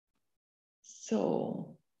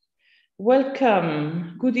So,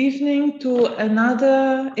 welcome. Good evening to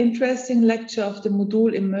another interesting lecture of the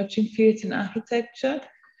module Emerging Fields in Architecture.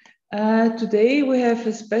 Today we have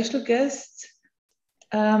a special guest.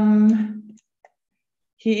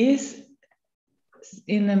 He is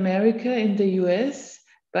in America, in the US,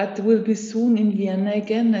 but will be soon in Vienna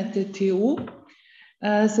again at the TU.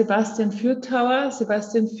 Sebastian Fuerthauer.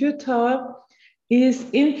 Sebastian Fuerthauer is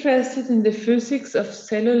interested in the physics of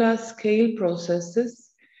cellular scale processes,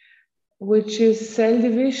 which is cell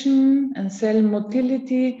division and cell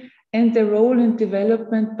motility and their role in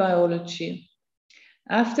development biology.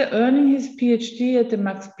 After earning his PhD at the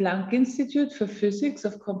Max Planck Institute for Physics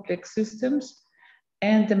of Complex Systems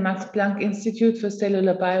and the Max Planck Institute for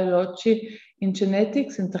Cellular Biology in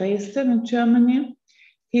Genetics in Dresden in Germany,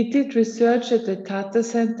 he did research at the Tata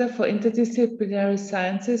Center for Interdisciplinary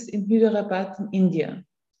Sciences in Hyderabad in India.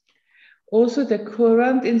 Also the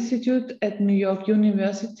Courant Institute at New York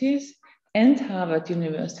Universities and Harvard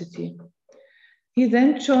University. He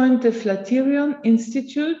then joined the Flatiron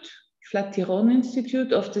Institute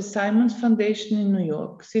of the Simons Foundation in New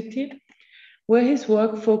York City, where his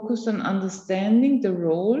work focused on understanding the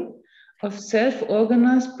role of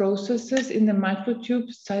self-organized processes in the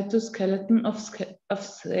microtube cytoskeleton of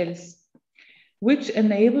cells, which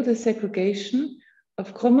enable the segregation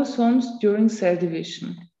of chromosomes during cell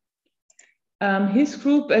division. His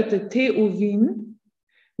group at the TU Wien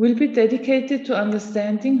will be dedicated to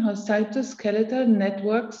understanding how cytoskeletal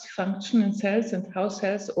networks function in cells and how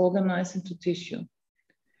cells organize into tissue,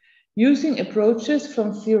 using approaches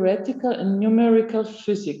from theoretical and numerical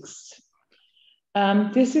physics.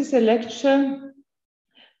 This is a lecture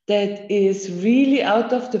that is really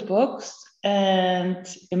out of the box and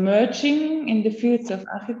emerging in the fields of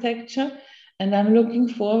architecture, and I'm looking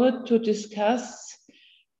forward to discuss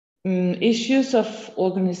issues of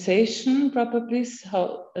organization, probably,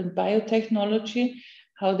 and biotechnology,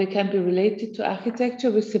 how they can be related to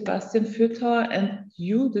architecture with Sebastian Fuerthauer and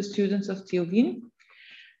you, the students of TU Wien.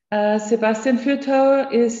 Sebastian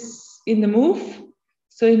Fuerthauer is in the move.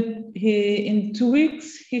 So in 2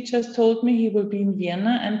 weeks, he just told me he will be in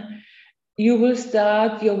Vienna, and you will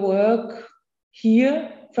start your work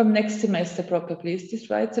here from next semester, probably. Is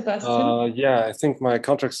this right, Sebastian? Yeah, I think my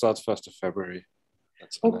contract starts 1st of February.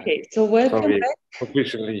 Okay, so welcome back.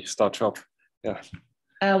 Officially start job, yeah.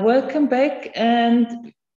 Welcome back,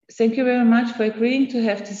 and thank you very much for agreeing to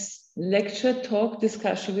have this lecture talk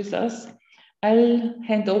discussion with us. I'll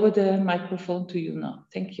hand over the microphone to you now.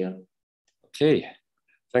 Thank you. Okay,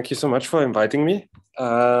 thank you so much for inviting me,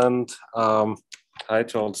 and hi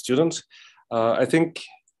to all the students. I think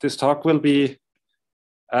this talk will be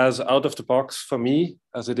as out of the box for me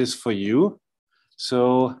as it is for you.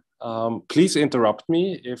 So please interrupt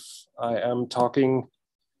me if I am talking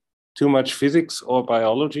too much physics or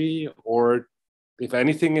biology, or if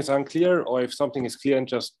anything is unclear, or if something is clear and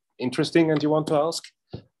just interesting and you want to ask,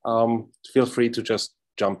 feel free to just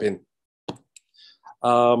jump in.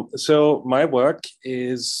 So my work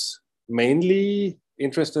is mainly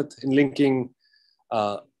interested in linking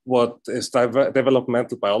what is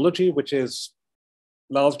developmental biology, which is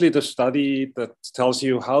largely the study that tells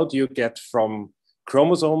you how do you get from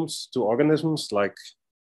chromosomes to organisms like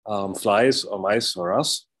flies or mice or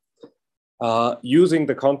us, using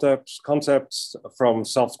the concepts from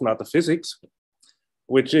soft matter physics,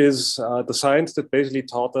 which is the science that basically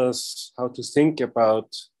taught us how to think about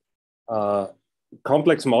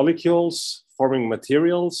complex molecules forming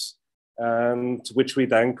materials, and which we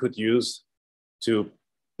then could use to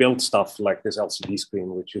build stuff like this LCD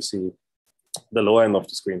screen, which you see the lower end of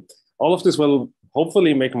the screen. All of this will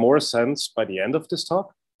hopefully make more sense by the end of this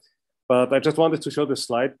talk. But I just wanted to show this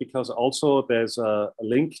slide because also there's a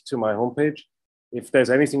link to my homepage. If there's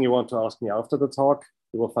anything you want to ask me after the talk,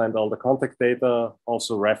 you will find all the contact data,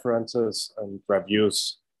 also references and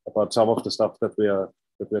reviews about some of the stuff that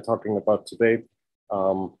we're talking about today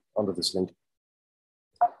under this link.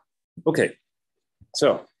 Okay,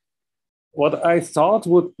 so what I thought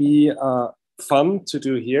would be fun to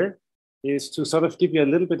do here is to sort of give you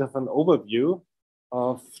a little bit of an overview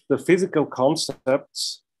of the physical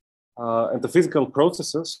concepts and the physical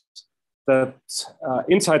processes that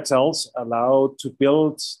inside cells allow to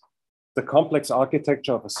build the complex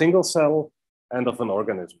architecture of a single cell and of an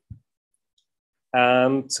organism.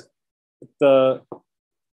 And the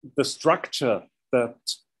structure that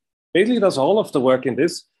basically does all of the work in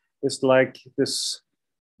this is like this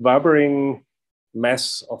vibrating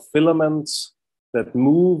mess of filaments that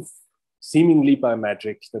move seemingly by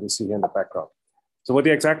magic that you see here in the background. So what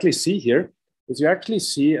you exactly see here is you actually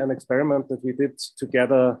see an experiment that we did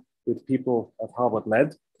together with people at Harvard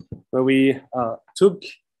Med, where we took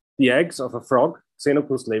the eggs of a frog,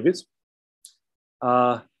 Xenopus laevis,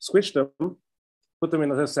 squished them, put them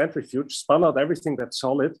in a centrifuge, spun out everything that's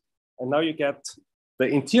solid, and now you get the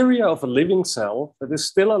interior of a living cell that is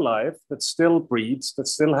still alive, that still breathes, that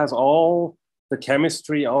still has all the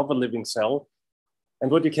chemistry of a living cell. And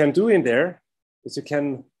what you can do in there is you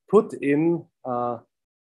can put in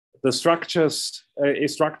the structures, a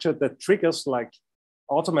structure that triggers like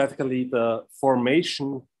automatically the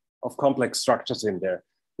formation of complex structures in there,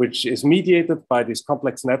 which is mediated by these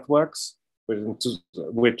complex networks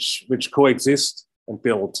which coexist and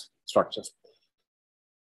build structures.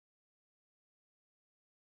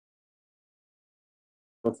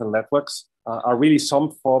 Networks are really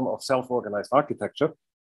some form of self-organized architecture.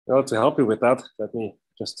 In order to help you with that, let me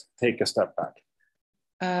just take a step back.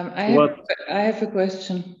 I have a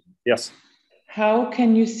question. Yes. How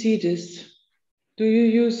can you see this? Do you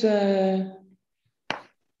use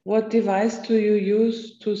what device do you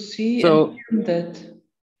use to see that?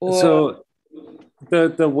 Or... So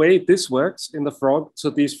the way this works in the frog,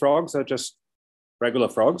 so these frogs are just regular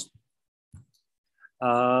frogs.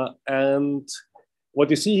 And what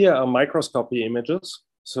you see here are microscopy images.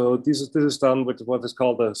 So this is done with what is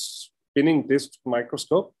called a spinning disk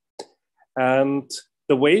microscope. And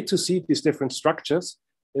the way to see these different structures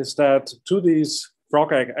is that to these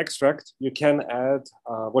frog egg extract, you can add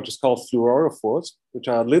what is called fluorophores, which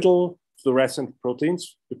are little fluorescent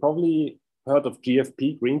proteins. You probably heard of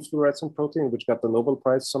GFP, green fluorescent protein, which got the Nobel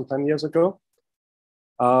Prize some 10 years ago.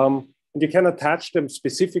 And you can attach them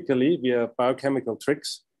specifically via biochemical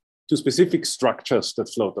tricks to specific structures that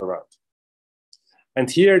float around. And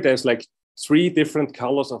here there's like 3 different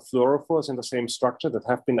colors of fluorophores in the same structure that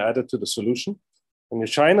have been added to the solution. And you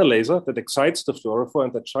shine a laser that excites the fluorophore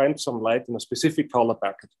and that shines some light in a specific color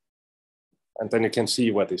bucket. And then you can see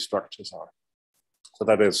where these structures are. So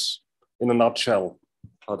that is, in a nutshell,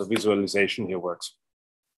 how the visualization here works.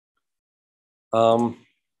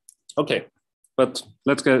 Okay, but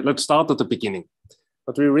let's start at the beginning.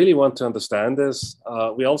 What we really want to understand is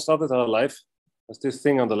we all started our life as this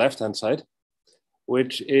thing on the left-hand side,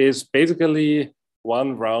 which is basically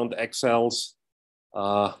 1 round egg cells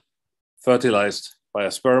fertilized by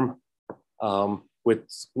a sperm with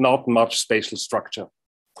not much spatial structure.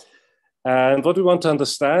 And what we want to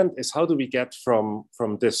understand is how do we get from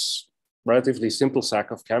this relatively simple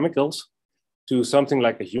sack of chemicals to something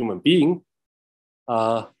like a human being,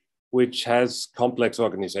 which has complex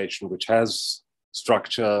organization, which has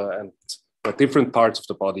structure, and where different parts of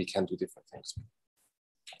the body can do different things.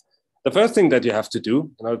 The first thing that you have to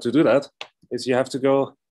do in order to do that is you have to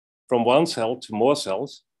go from 1 cell to more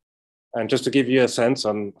cells. And just to give you a sense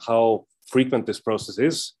on how frequent this process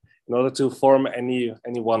is, in order to form any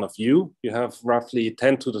one of you, you have roughly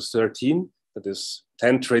 10 to the 13, that is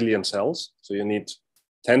 10 trillion cells. So you need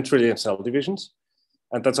 10 trillion cell divisions.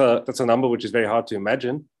 And that's a number which is very hard to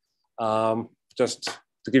imagine. Just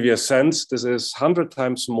to give you a sense, this is 100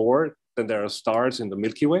 times more than there are stars in the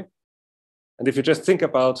Milky Way. And if you just think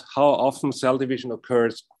about how often cell division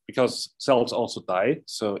occurs, because cells also die,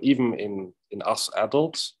 so even in us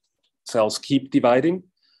adults, cells keep dividing.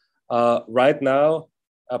 Right now,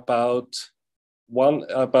 about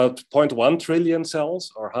 0.1 trillion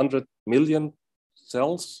cells or 100 million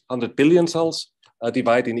cells, 100 billion cells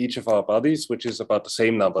divide in each of our bodies, which is about the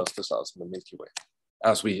same number as the cells in the Milky Way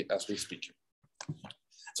as we speak.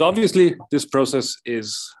 So obviously, this process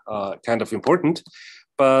is kind of important.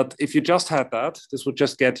 But if you just had that, this would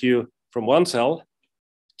just get you from 1 cell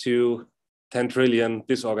to 10 trillion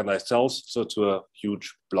disorganized cells, so to a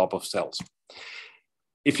huge blob of cells.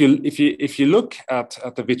 If you look at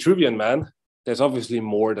the Vitruvian Man, there's obviously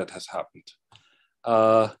more that has happened.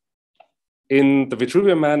 In the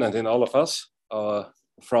Vitruvian Man and in all of us, our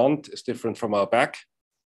front is different from our back.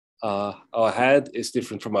 Our head is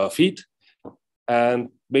different from our feet. And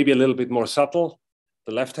maybe a little bit more subtle,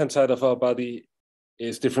 the left-hand side of our body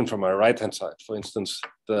is different from our right-hand side. For instance,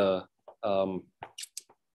 our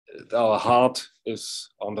heart is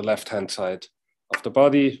on the left-hand side of the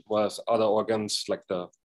body, whereas other organs like the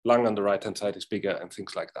lung on the right-hand side is bigger and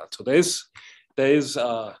things like that. So there is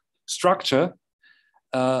structure,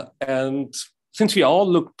 and since we all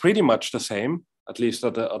look pretty much the same, at least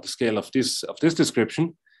at the scale of this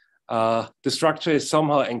description, the structure is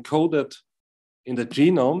somehow encoded in the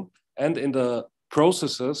genome and in the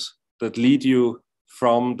processes that lead you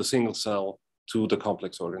from the single cell to the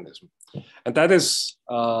complex organism. And that is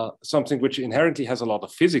something which inherently has a lot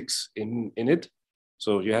of physics in it.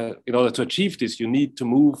 So in order to achieve this, you need to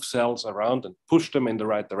move cells around and push them in the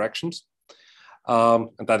right directions. And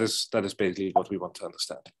that is basically what we want to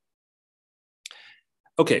understand.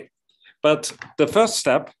 Okay, But the first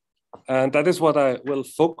step, and that is what I will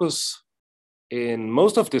focus in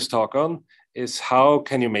most of this talk on, is how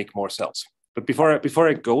can you make more cells? But before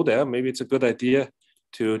I go there, maybe it's a good idea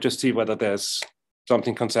to just see whether there's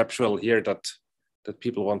something conceptual here that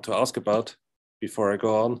people want to ask about before I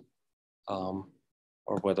go on, or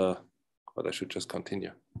whether I should just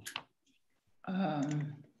continue.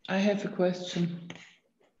 I have a question.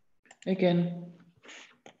 Again,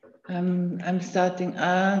 I'm starting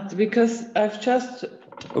because I've just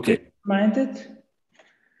reminded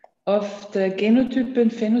of the genotype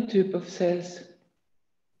and phenotype of cells.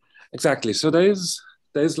 Exactly. So there's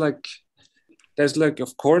like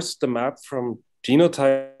of course the map from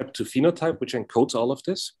genotype to phenotype, which encodes all of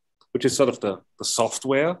this, which is sort of the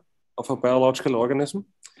software of a biological organism.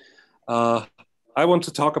 I want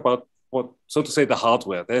to talk about what, so to say, the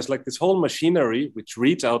hardware. There's like this whole machinery which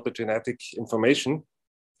reads out the genetic information,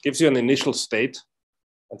 gives you an initial state,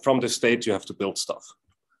 and from this state you have to build stuff.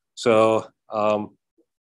 So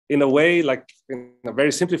in a way, like in a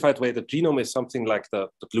very simplified way, the genome is something like the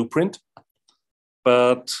blueprint,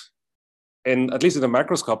 but at least in the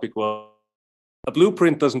macroscopic world, a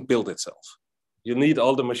blueprint doesn't build itself. You need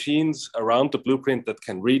all the machines around the blueprint that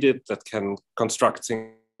can read it, that can construct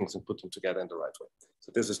things and put them together in the right way.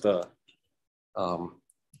 So this is the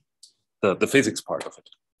physics part of it.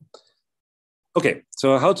 Okay,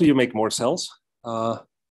 so how do you make more cells?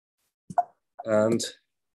 And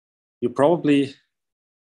you probably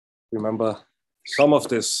remember some of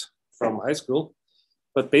this from high school,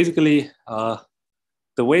 but basically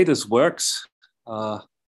the way this works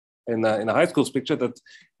in a high school's picture, that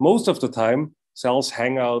most of the time cells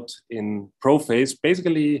hang out in prophase,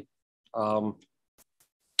 basically, or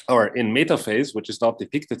in metaphase, which is not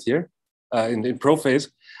depicted here, in prophase,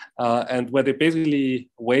 and where they basically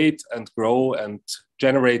wait and grow and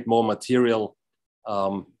generate more material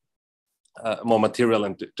and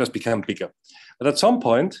just become bigger. But at some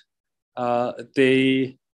point,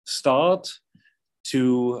 they start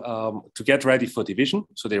to get ready for division.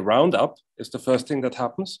 So they round up is the first thing that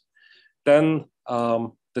happens. Then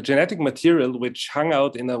the genetic material, which hung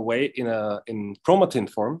out in a way in chromatin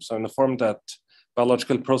form, so in a form that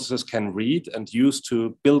biological processes can read and use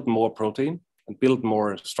to build more protein and build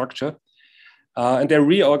more structure, and they're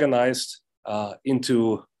reorganized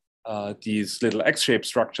into these little X-shaped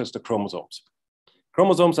structures, the chromosomes.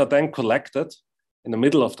 Chromosomes are then collected in the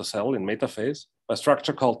middle of the cell in metaphase by a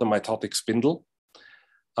structure called the mitotic spindle.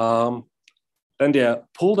 Then they are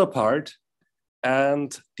pulled apart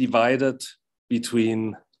and divided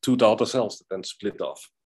between two daughter cells that then split off.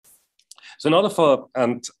 So in order for,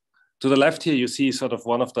 and to the left here, you see sort of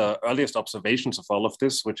one of the earliest observations of all of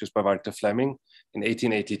this, which is by Walter Fleming in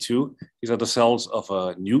 1882. These are the cells of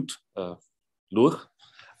a newt, lure,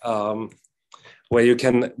 where you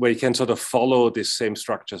can sort of follow these same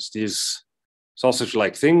structures. These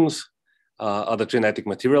sausage-like things are the genetic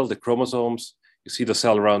material, the chromosomes. You see the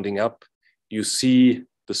cell rounding up. You see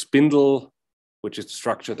the spindle, which is the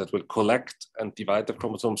structure that will collect and divide the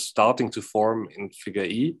chromosomes, starting to form in figure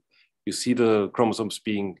E. You see the chromosomes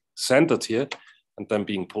being centered here and then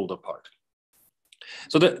being pulled apart.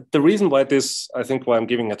 So the reason why I think why I'm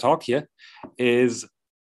giving a talk here is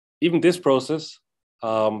even this process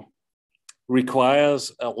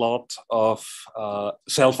requires a lot of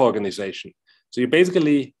self-organization. So you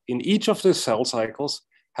basically, in each of the cell cycles,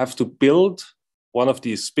 have to build one of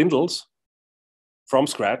these spindles from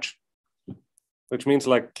scratch, which means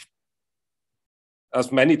like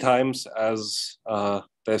as many times as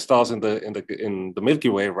there are stars in the Milky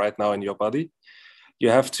Way right now in your body, you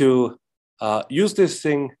have to use this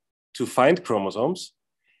thing to find chromosomes.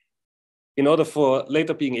 In order for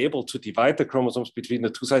later being able to divide the chromosomes between the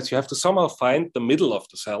two sides, you have to somehow find the middle of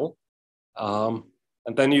the cell,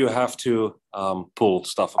 and then you have to pull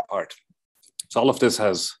stuff apart. So all of this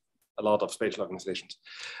has a lot of spatial organizations.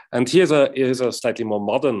 And here's a slightly more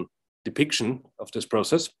modern depiction of this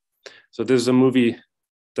process. So this is a movie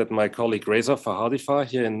that my colleague Reza Fahadifar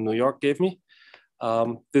here in New York gave me.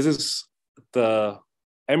 This is the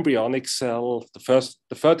embryonic cell, the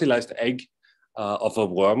fertilized egg of a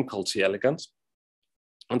worm called C. elegans.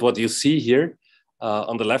 And what you see here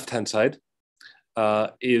on the left-hand side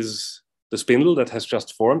is the spindle that has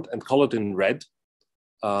just formed and colored in red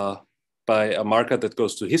by a marker that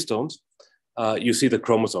goes to histones. You see the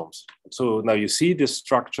chromosomes. So now you see this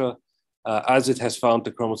structure as it has found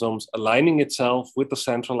the chromosomes, aligning itself with the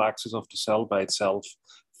central axis of the cell by itself,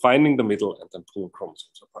 finding the middle, and then pulling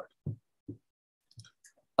chromosomes apart.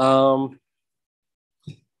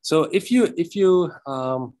 So if you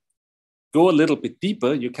go a little bit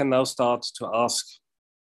deeper, you can now start to ask,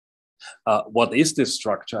 what is this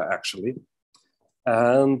structure actually?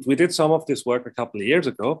 And we did some of this work a couple of years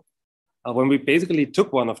ago when we basically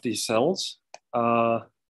took one of these cells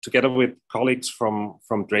together with colleagues from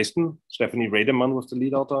Dresden. Stephanie Rademann was the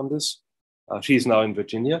lead author on this. She's now in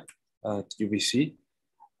Virginia at UBC.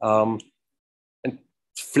 And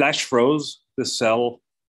flash froze the cell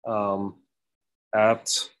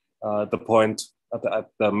at the point, at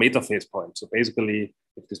the metaphase point. So basically,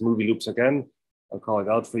 if this movie loops again, I'll call it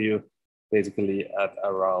out for you, basically at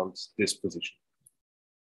around this position.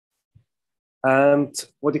 And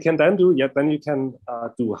what you can then do, then you can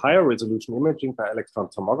do higher resolution imaging by electron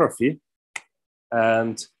tomography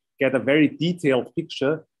and get a very detailed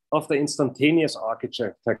picture of the instantaneous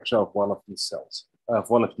architecture of one of these cells, of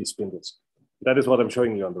one of these spindles. That is what I'm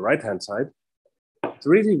showing you on the right-hand side. So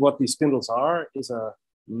really what these spindles are is a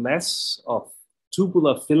mess of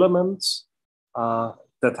tubular filaments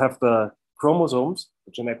that have the chromosomes,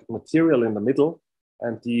 the genetic material in the middle,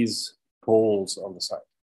 and these poles on the side.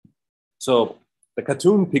 So the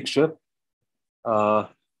cartoon picture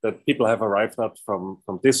that people have arrived at from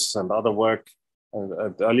this and other work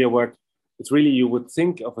and earlier work, it's really, you would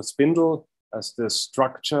think of a spindle as the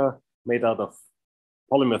structure made out of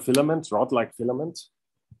polymer filaments, rod-like filaments.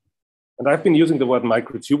 And I've been using the word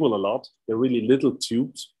microtubule a lot. They're really little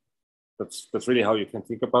tubes. That's really how you can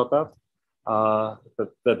think about that,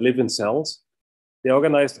 that live in cells. They're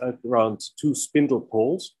organized around two spindle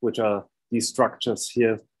poles, which are these structures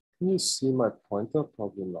here. Can you see my pointer?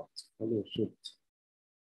 Probably not. Probably I should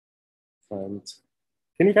find.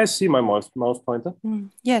 Can you guys see my mouse pointer?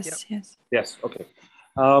 Yes, yeah. yes. Yes, okay.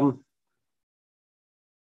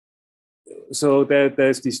 So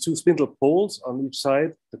there's these two spindle poles on each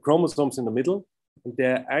side, the chromosomes in the middle, and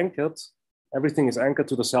they're anchored. Everything is anchored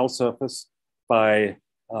to the cell surface by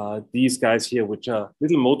these guys here, which are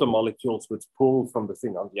little motor molecules which pull from the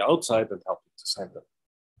thing on the outside and help it to center.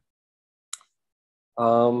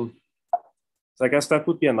 So I guess that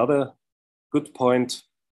would be another good point.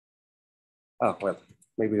 Well,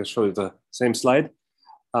 maybe I'll show you the same slide.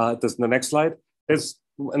 The next slide.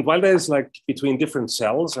 And while there's like between different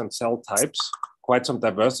cells and cell types, quite some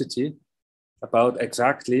diversity about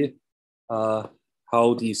exactly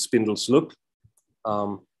how these spindles look.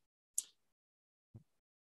 The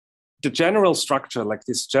general structure, like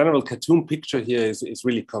this general cartoon picture here is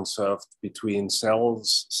really conserved between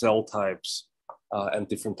cells, cell types, and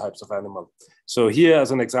different types of animal. So here,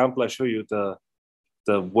 as an example, I show you the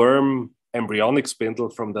worm embryonic spindle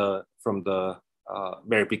from the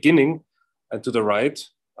very beginning. And to the right,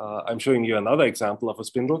 I'm showing you another example of a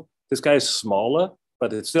spindle. This guy is smaller,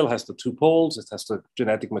 but it still has the two poles. It has the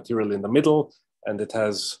genetic material in the middle, and it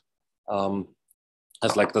has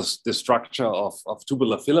like this structure of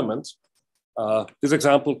tubular filaments. This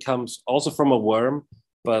example comes also from a worm,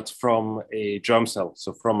 but from a germ cell.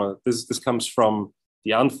 So this comes from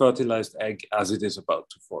the unfertilized egg as it is about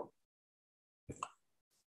to form.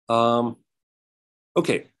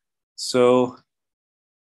 Okay, so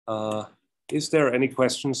is there any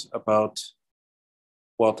questions about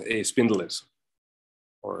what a spindle is,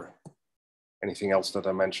 or anything else that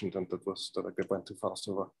I mentioned and that I went too fast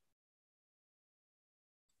over?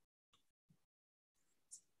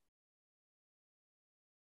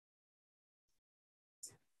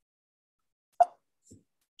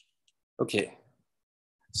 Okay,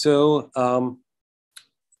 so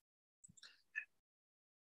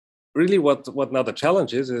really what now the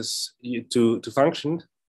challenge is to function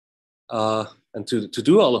and to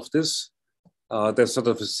do all of this, there's sort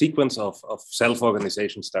of a sequence of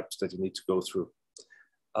self-organization steps that you need to go through.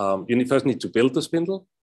 You first need to build the spindle,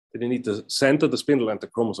 then you need to center the spindle and the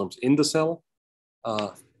chromosomes in the cell.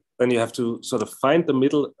 Then you have to sort of find the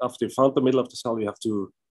middle. After you found the middle of the cell, you have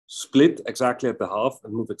to split exactly at the half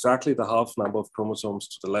and move exactly the half number of chromosomes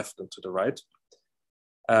to the left and to the right.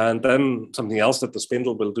 And then something else that the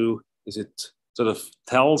spindle will do is it sort of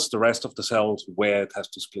tells the rest of the cells where it has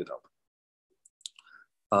to split up.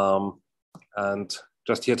 And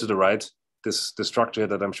just here to the right, this structure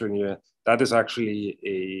that I'm showing you, that is actually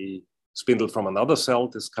a spindle from another cell.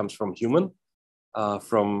 This comes from human,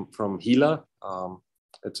 from HeLa.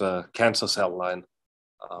 It's a cancer cell line.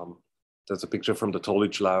 There's a picture from the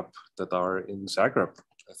Tolic lab that are in Zagreb,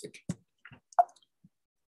 I think.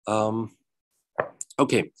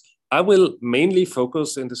 Okay, I will mainly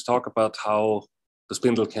focus in this talk about how the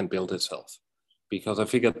spindle can build itself, because I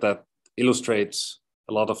figured that illustrates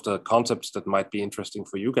a lot of the concepts that might be interesting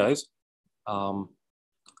for you guys. So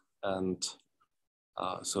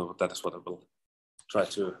that is what I will try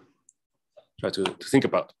to think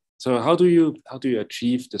about. So how do you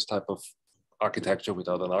achieve this type of architecture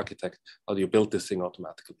without an architect? How do you build this thing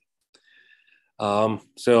automatically?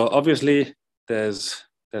 So obviously there's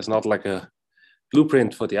not like a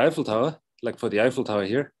blueprint for the Eiffel Tower, like for the Eiffel Tower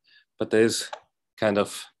here, but there's kind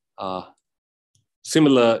of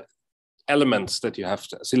similar elements that you have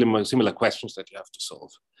to, similar questions that you have to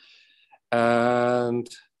solve. And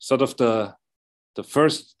sort of the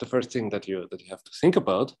first thing that you have to think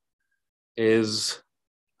about is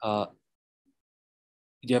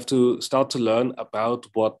you have to start to learn about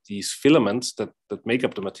what these filaments that make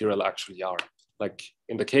up the material actually are. Like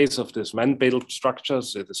in the case of this man-built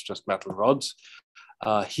structures, it is just metal rods.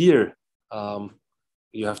 Here,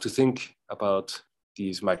 you have to think about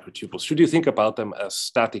these microtubules. Should you think about them as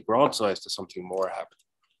static rods, or is there something more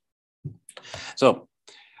happening? So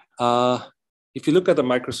if you look at a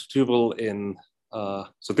microtubule in,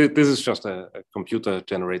 so this is just a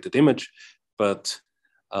computer-generated image, but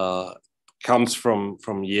comes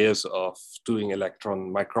from years of doing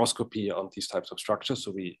electron microscopy on these types of structures. So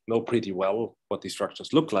we know pretty well what these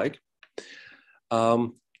structures look like.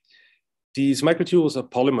 These microtubules are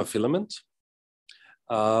polymer filaments.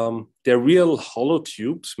 They're real hollow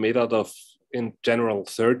tubes made out of, in general,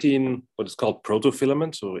 13 what is called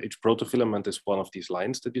protofilaments. So each protofilament is one of these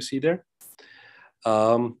lines that you see there.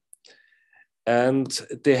 And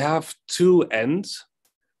they have two ends,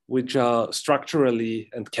 which are structurally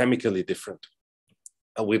and chemically different,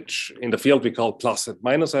 which in the field we call plus and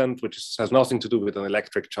minus end, which has nothing to do with an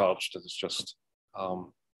electric charge. That is just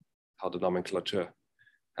how the nomenclature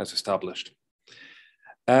has established.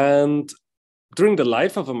 And during the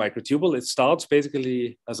life of a microtubule, it starts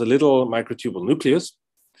basically as a little microtubule nucleus,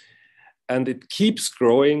 and it keeps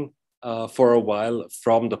growing for a while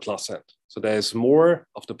from the plus end. So there's more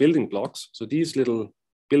of the building blocks. So these little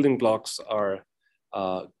building blocks are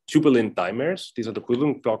tubulin dimers. These are the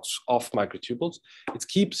building blocks of microtubules. It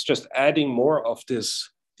keeps just adding more of these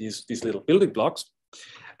little building blocks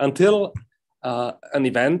until an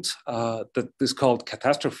event that is called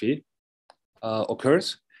catastrophe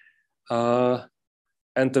occurs. And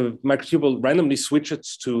the microtubule randomly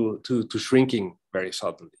switches to shrinking very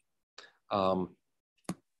suddenly.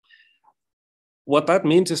 What that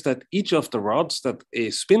means is that each of the rods that a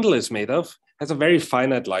spindle is made of has a very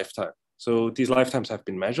finite lifetime. So these lifetimes have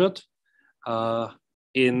been measured.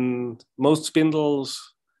 In most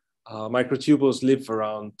spindles, microtubules live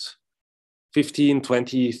around 15,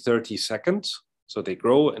 20, 30 seconds. So they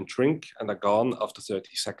grow and shrink and are gone after 30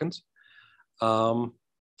 seconds.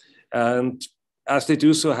 And as they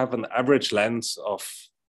do so, have an average length of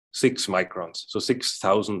 6 microns, so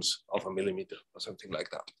 6,000ths of a millimeter or something like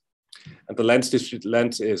that. And the length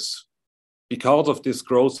is, because of this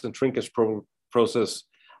growth and shrinkage process,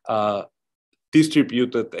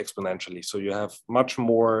 distributed exponentially. So you have much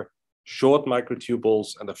more short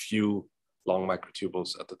microtubules and a few long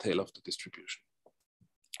microtubules at the tail of the distribution.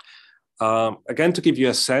 Again, to give you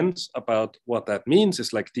a sense about what that means,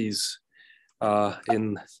 is like these,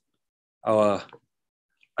 in our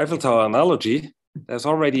Eiffel Tower analogy, there's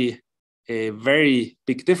already a very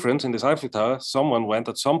big difference in this Eiffel Tower. Someone went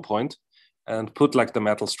at some point and put like the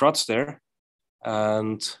metal struts there.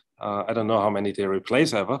 And I don't know how many they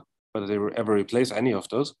replace ever, whether they ever replace any of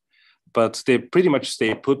those, but they pretty much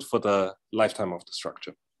stay put for the lifetime of the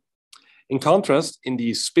structure. In contrast, in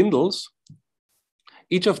these spindles,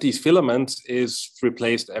 each of these filaments is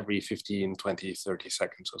replaced every 15, 20, 30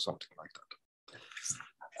 seconds or something like that.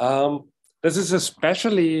 This is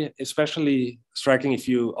especially striking if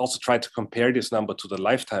you also try to compare this number to the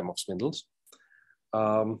lifetime of spindles.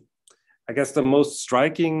 I guess the most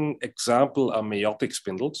striking example are meiotic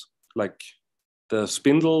spindles, like the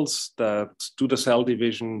spindles that do the cell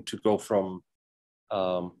division to go from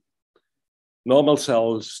normal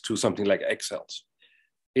cells to something like egg cells.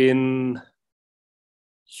 In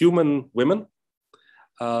human women,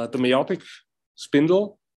 the meiotic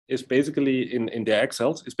spindle is basically in their egg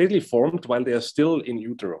cells. It's basically formed while they are still in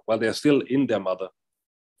utero, while they are still in their mother.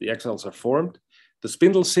 The egg cells are formed. The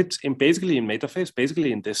spindle sits basically in metaphase,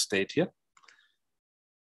 basically in this state here,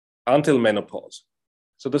 until menopause.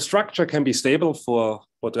 So the structure can be stable for,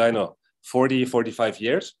 what do I know, 40, 45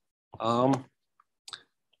 years.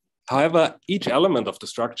 However, each element of the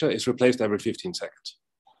structure is replaced every 15 seconds.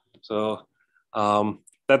 So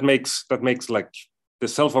that makes like the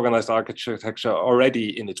self-organized architecture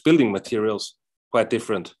already in its building materials quite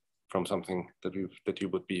different from something that you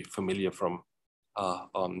would be familiar from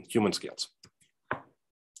on human scales.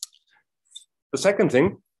 The second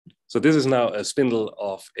thing, so this is now a spindle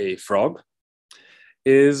of a frog,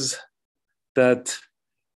 is that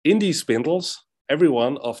in these spindles, every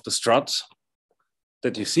one of the struts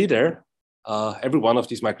that you see there, every one of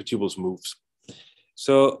these microtubules moves.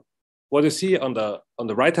 So what you see on the on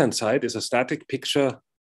the right-hand side is a static picture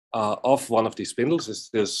of one of these spindles. It's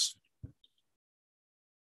this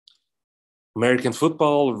American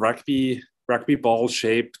football, rugby ball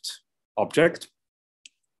shaped object.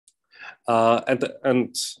 The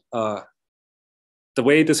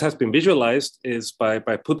way this has been visualized is by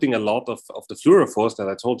putting a lot of the fluorophores that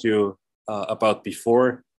I told you about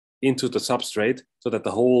before into the substrate so that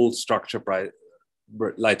the whole structure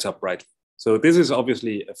lights up bright. So this is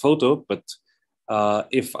obviously a photo, but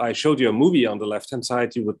if I showed you a movie on the left-hand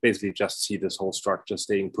side, you would basically just see this whole structure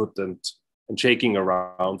staying put and shaking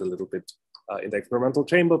around a little bit in the experimental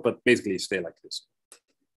chamber, but basically stay like this.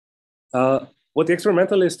 What the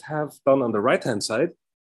experimentalists have done on the right-hand side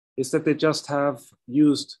is that they just have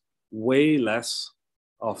used way less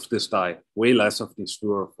of this dye, way less of these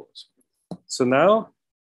fluorophores. So now,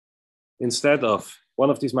 instead of one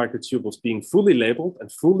of these microtubules being fully labeled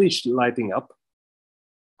and fully lighting up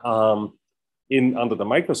under the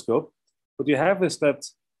microscope, what you have is that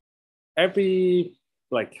every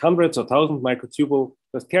like hundreds or thousands microtubule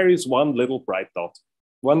that carries one little bright dot,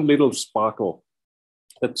 one little sparkle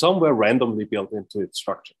that's somewhere randomly built into its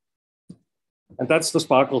structure. And that's the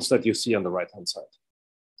sparkles that you see on the right-hand side.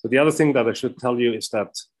 So the other thing that I should tell you is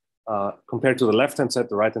that compared to the left-hand side,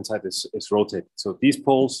 the right-hand side is rotated. So these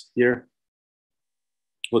poles here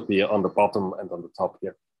would be on the bottom and on the top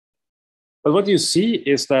here. But what you see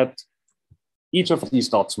is that each of these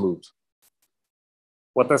dots moves.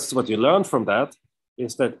 What you learn from that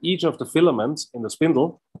is that each of the filaments in the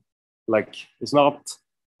spindle, is not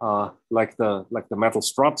like the metal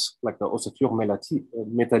struts, like the ossature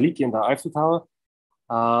métallique in the Eiffel Tower,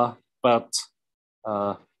 but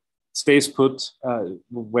stays put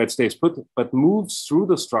where it stays put, but moves through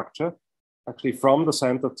the structure, actually from the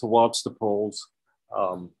center towards the poles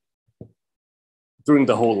during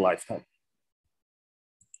the whole lifetime.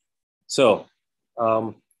 So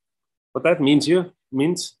what that means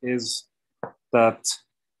is that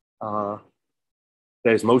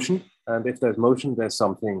there's motion. And if there's motion, there's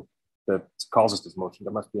something that causes this motion.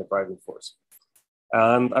 There must be a driving force.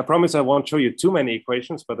 And I promise I won't show you too many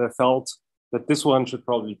equations, but I felt that this one should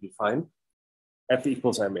probably be fine. F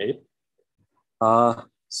equals ma.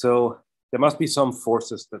 So there must be some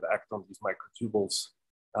forces that act on these microtubules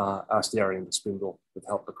as they are in the spindle that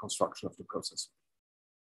help the construction of the process.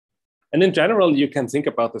 And in general, you can think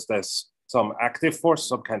about this as some active force,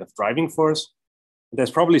 some kind of driving force.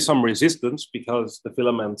 There's probably some resistance because the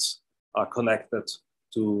filaments are connected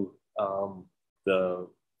to the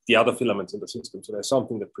other filaments in the system. So there's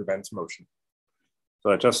something that prevents motion.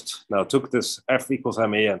 So I just now took this F equals ma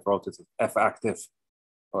and wrote it as F active,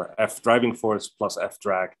 or F driving force plus F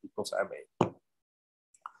drag equals ma.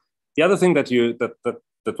 The other thing that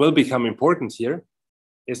will become important here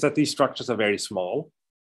is that these structures are very small,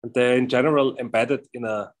 and they're in general embedded in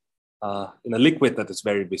a liquid that is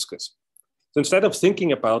very viscous. So instead of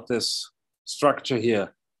thinking about this structure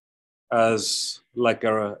here as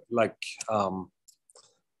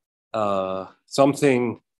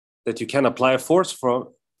something that you can apply a force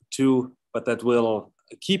to, but that will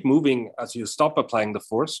keep moving as you stop applying the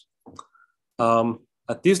force,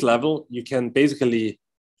 at this level, you can basically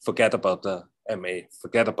forget about the ma,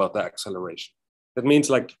 forget about the acceleration. That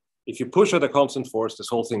means if you push at a constant force, this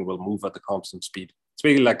whole thing will move at a constant speed. It's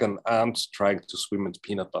really like an ant trying to swim in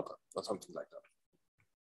peanut butter or something like that.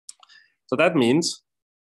 So that means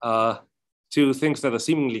two things that are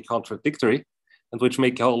seemingly contradictory and which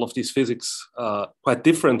make all of these physics quite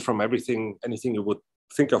different from anything you would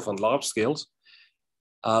think of on large scales.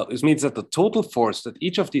 It means that the total force that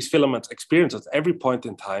each of these filaments experience at every point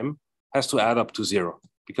in time has to add up to 0,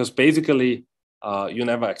 because basically you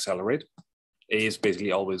never accelerate. A is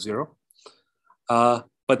basically always 0.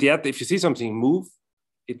 But yet, if you see something move,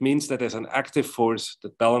 it means that there's an active force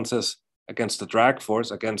that balances against the drag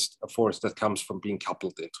force, against a force that comes from being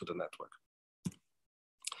coupled into the network.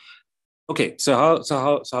 Okay, so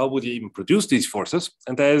how would you even produce these forces?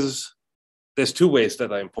 And there's two ways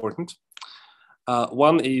that are important.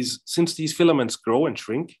 One is, since these filaments grow and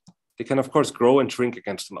shrink, they can of course grow and shrink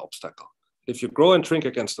against an obstacle. If you grow and shrink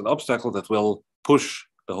against an obstacle, that will push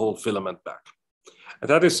the whole filament back. And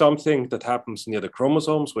that is something that happens near the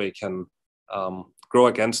chromosomes, where you can grow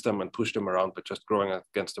against them and push them around, but just growing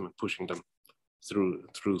against them and pushing them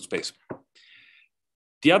through space.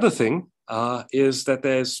 The other thing is that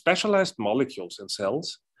there's specialized molecules in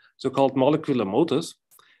cells, so-called molecular motors,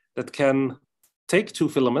 that can take two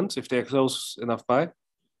filaments, if they're close enough by,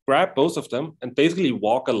 grab both of them, and basically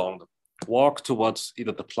walk along them, walk towards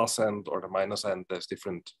either the plus end or the minus end. There's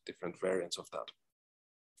different variants of that.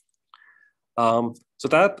 So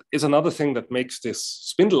that is another thing that makes this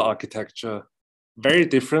spindle architecture very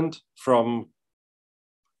different from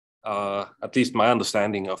at least my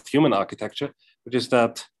understanding of human architecture, which is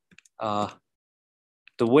that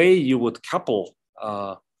the way you would couple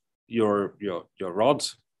your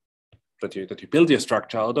rods that you build your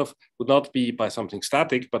structure out of would not be by something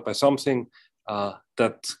static, but by something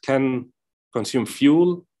that can consume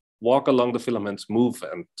fuel, walk along the filaments, move,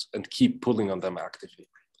 and keep pulling on them actively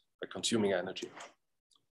by consuming energy.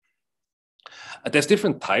 There's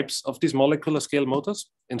different types of these molecular scale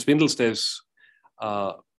motors. In spindles, there's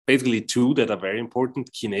basically two that are very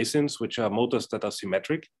important: kinesins, which are motors that are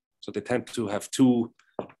symmetric. So they tend to have two,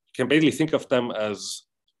 you can basically think of them as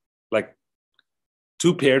like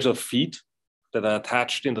two pairs of feet that are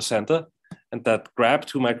attached in the center and that grab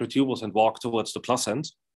two microtubules and walk towards the plus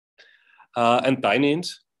end. And dyneins,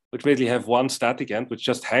 which basically have one static end, which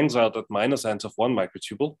just hangs out at minus ends of one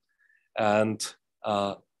microtubule, and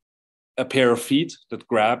a pair of feet that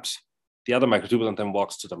grabs the other microtubule and then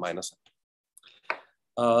walks to the minus end.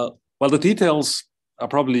 While the details are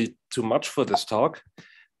probably too much for this talk,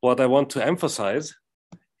 what I want to emphasize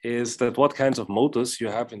is that what kinds of motors you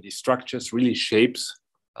have in these structures really shapes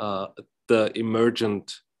the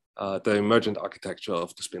emergent architecture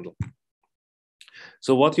of the spindle.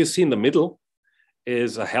 So what you see in the middle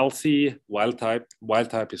is a healthy wild type. Wild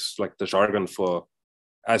type is like the jargon for,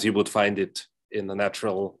 as you would find it in the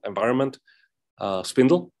natural environment,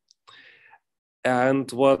 spindle.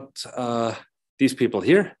 And what these people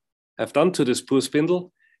here have done to this poor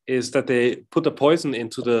spindle is that they put a poison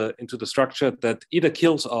into the structure that either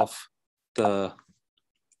kills off the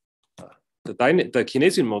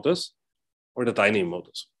kinesin motors or the dynein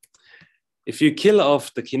motors. If you kill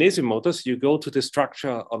off the kinesin motors, you go to the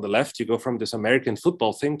structure on the left. You go from this American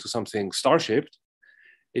football thing to something star-shaped.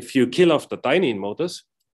 If you kill off the dynein motors,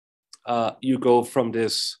 you go from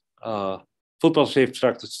this football-shaped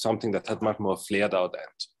structure to something that had much more flared-out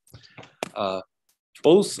end.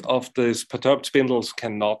 Both of these perturbed spindles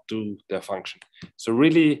cannot do their function. So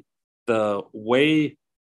really, the way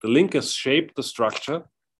the linkers shape the structure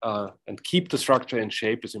and keep the structure in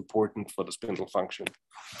shape is important for the spindle function.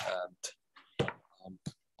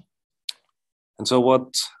 And so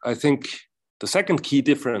what I think the second key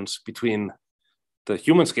difference between the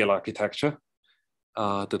human scale architecture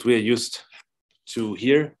that we are used to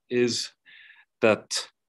here is that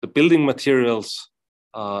the building materials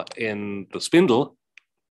in the spindle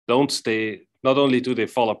don't stay, not only do they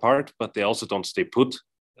fall apart, but they also don't stay put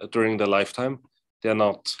during their lifetime. They're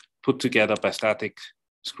not put together by static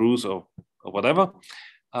screws or whatever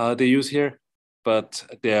they use here, but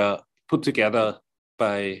they're put together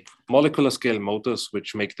by molecular scale motors,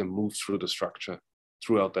 which make them move through the structure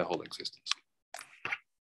throughout their whole existence.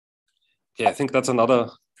 Okay, I think that's another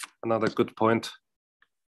good point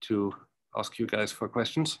to ask you guys for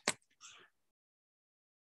questions.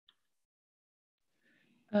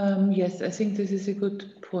 Yes, I think this is a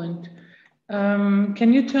good point.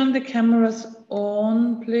 Can you turn the cameras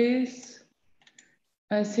on, please?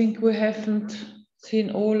 I think we haven't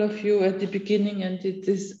seen all of you at the beginning, and it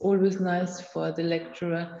is always nice for the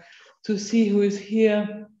lecturer to see who is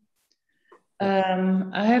here.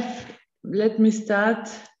 Let me start,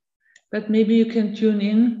 but maybe you can tune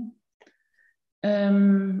in.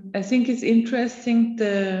 I think it's interesting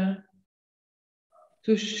to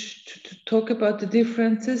talk about the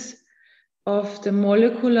differences of the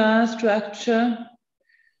molecular structure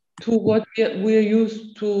to what we're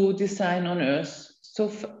used to design on Earth.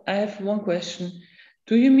 So I have one question.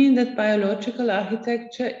 Do you mean that biological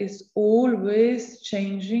architecture is always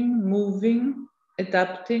changing, moving,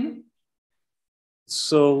 adapting?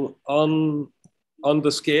 So on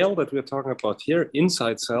the scale that we're talking about here,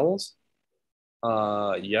 inside cells,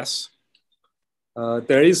 yes.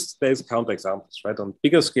 There's counterexamples, right? On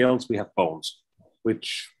bigger scales, we have bones,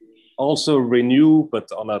 which also renew,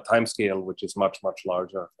 but on a time scale which is much, much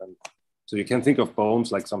larger. And so you can think of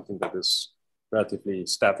bones like something that is relatively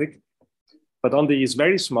static. But on these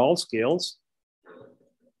very small scales,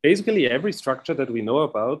 basically every structure that we know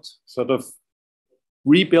about sort of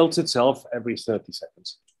rebuilds itself every 30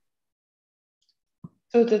 seconds.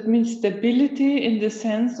 So that means stability in the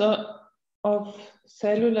sense of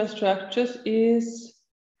cellular structures is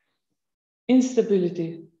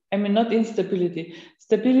instability. I mean, not instability.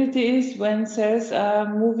 Stability is when cells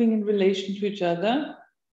are moving in relation to each other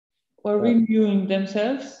or renewing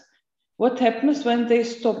themselves. What happens when they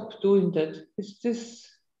stop doing that? Is this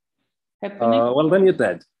happening? Well, then you're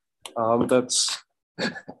dead. That's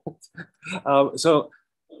so.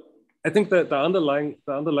 I think that the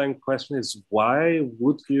underlying question is, why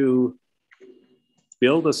would you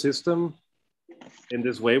build a system in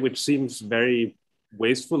this way, which seems very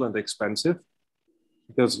wasteful and expensive,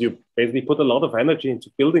 because you basically put a lot of energy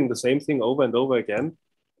into building the same thing over and over again.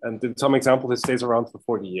 And in some examples, it stays around for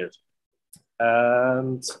 40 years.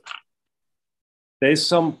 And there's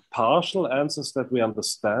some partial answers that we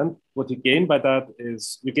understand. What you gain by that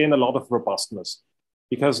is you gain a lot of robustness.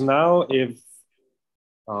 Because now if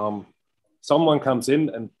someone comes in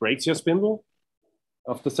and breaks your spindle,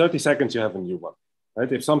 after 30 seconds, you have a new one,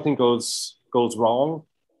 right? If something goes wrong,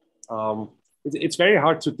 it's very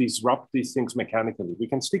hard to disrupt these things mechanically. We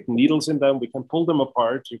can stick needles in them, we can pull them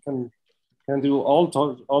apart, you can do all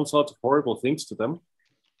sorts of horrible things to them.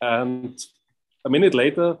 And a minute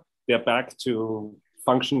later, they're back to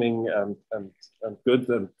functioning and good.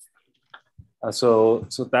 And so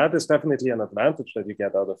that is definitely an advantage that you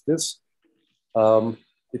get out of this.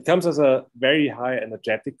 It comes as a very high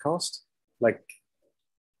energetic cost, like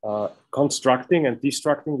constructing and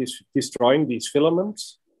destroying these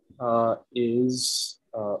filaments is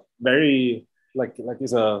very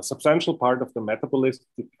is a substantial part of the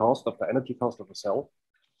metabolistic cost, of the energy cost of a cell.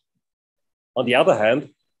 On the other hand,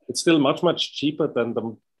 it's still much cheaper than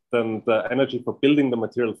the energy for building the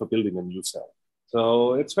material for building a new cell.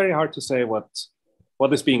 So it's very hard to say what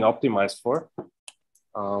is being optimized for.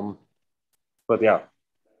 But yeah,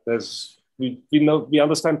 we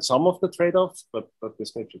understand some of the trade-offs, but at this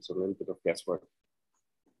stage it's a little bit of guesswork.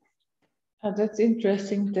 That's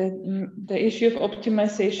interesting, the issue of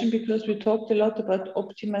optimization, because we talked a lot about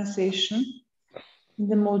optimization in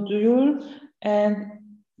the module, and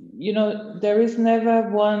there is never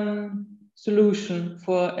one solution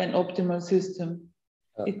for an optimal system.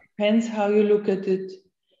 It depends how you look at it.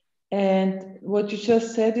 And what you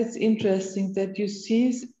just said, it's interesting that you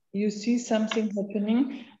see something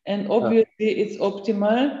happening, and obviously it's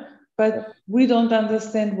optimal, but we don't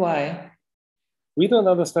understand why. We don't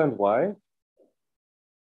understand why.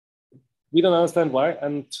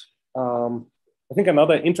 And I think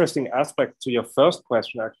another interesting aspect to your first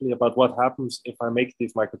question, actually, about what happens if I make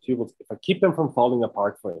these microtubules, if I keep them from falling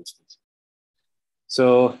apart, for instance.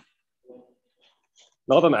 So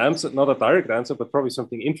not a direct answer, but probably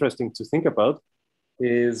something interesting to think about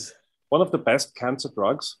is one of the best cancer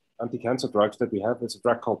drugs, anti-cancer drugs that we have is a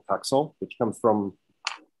drug called Taxol, which comes from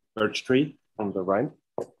birch tree from the Rhine.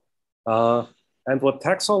 And what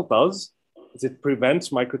Taxol does is it prevents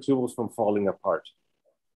microtubules from falling apart.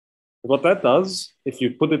 What that does, if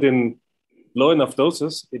you put it in low enough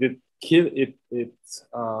doses, it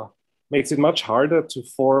makes it much harder to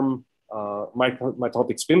form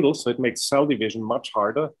mitotic spindles, so it makes cell division much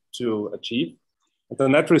harder to achieve. And the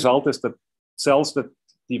net result is that cells that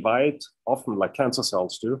divide, often like cancer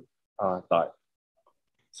cells do, die.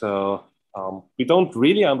 So we don't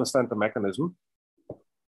really understand the mechanism,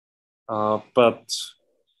 but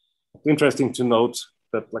it's interesting to note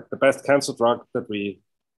that like the best cancer drug that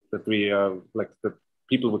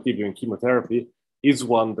people would give you in chemotherapy is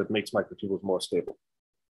one that makes microtubules more stable.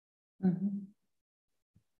 Mm-hmm.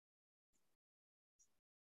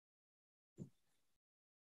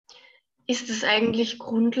 Ist das eigentlich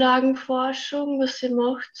Grundlagenforschung, was ihr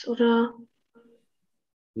macht, oder?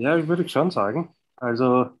 Ja, ich würde schon sagen.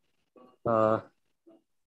 Also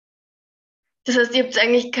das heißt, ihr habt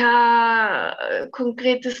eigentlich kein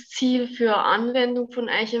konkretes Ziel für Anwendung von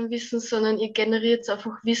eurem Wissen, sondern ihr generiert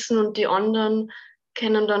einfach Wissen und die anderen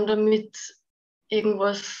können dann damit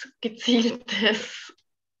irgendwas Gezieltes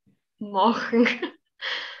machen.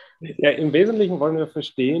 Ja, im Wesentlichen wollen wir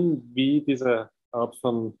verstehen, wie diese Art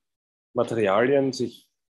von Materialien sich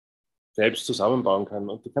selbst zusammenbauen können.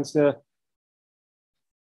 Und du kannst ja,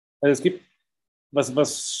 also es gibt,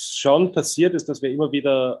 was schon passiert ist, dass wir immer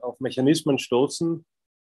wieder auf Mechanismen stoßen,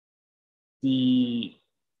 die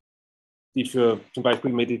für zum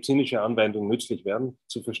Beispiel medizinische Anwendungen nützlich wären,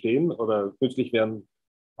 zu verstehen oder nützlich wären,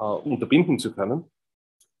 unterbinden zu können.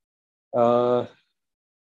 Im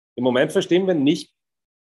Moment verstehen wir nicht,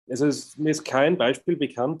 also mir ist kein Beispiel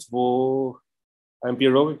bekannt, wo ein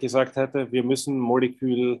Biologe gesagt hätte, wir müssen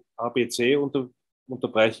Molekül ABC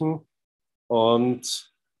unterbrechen,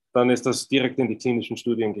 und dann ist das direkt in die klinischen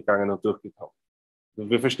Studien gegangen und durchgekommen. Also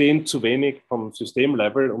wir verstehen zu wenig vom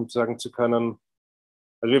Systemlevel, um sagen zu können,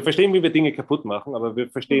 also wir verstehen, wie wir Dinge kaputt machen, aber wir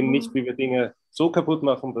verstehen nicht, wie wir Dinge so kaputt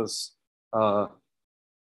machen, dass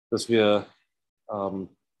wir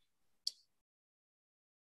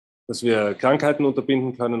Krankheiten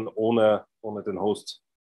unterbinden können, ohne den Host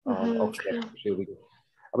auch schlecht zu beschädigen.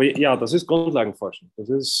 Aber ja, das ist Grundlagenforschung. Das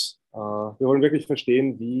ist, wir wollen wirklich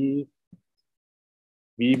verstehen, wie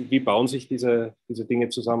bauen sich diese Dinge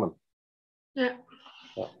zusammen. Ja.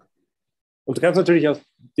 Und du kannst natürlich auch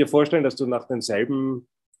dir vorstellen, dass du nach denselben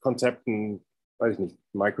Konzepten, weiß ich nicht,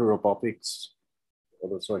 Microrobotics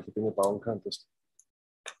oder solche Dinge bauen könntest.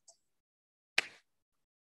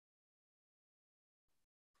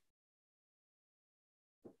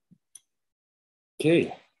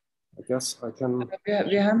 Okay, I guess I can.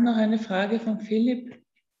 Wir haben noch eine Frage von Philipp.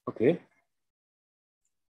 Okay.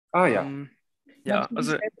 Ah ja. Ja,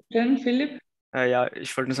 also stellen, Philipp? ja,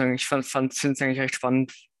 ich wollte nur sagen, ich finde es eigentlich recht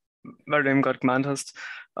spannend, weil du eben gerade gemeint hast,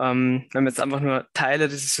 wenn man jetzt einfach nur Teile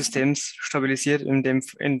dieses Systems stabilisiert,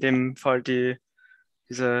 in dem Fall diese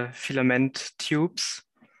Filament-Tubes,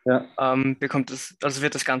 Ja.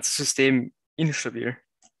 wird das ganze System instabil.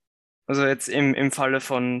 Also jetzt im Falle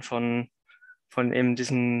von eben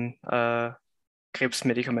diesen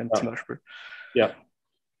Krebsmedikamenten zum Beispiel. Ja.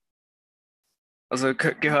 Also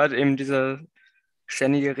gehört eben diese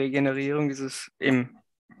ständige Regenerierung, dieses eben,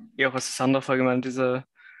 wie auch als Sandra vorher gemeint, dieses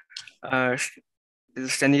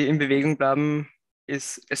ständige in Bewegung bleiben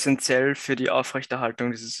ist essentiell für die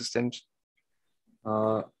Aufrechterhaltung dieses Systems.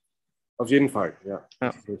 Auf jeden Fall, ja.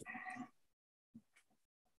 Ja.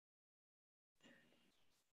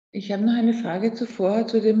 Ich habe noch eine Frage zuvor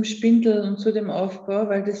zu dem Spindel und zu dem Aufbau,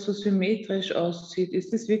 weil das so symmetrisch aussieht.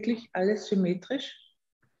 Ist das wirklich alles symmetrisch?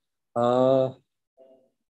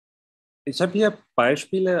 Ich habe hier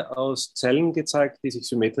Beispiele aus Zellen gezeigt, die sich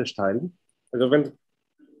symmetrisch teilen. Also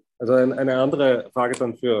eine andere Frage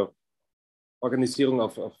dann für Organisierung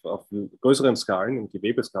auf größeren Skalen, in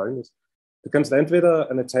Gewebeskalen ist, du kannst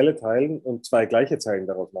entweder eine Zelle teilen und zwei gleiche Zellen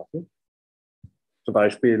daraus machen. Zum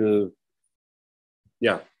Beispiel,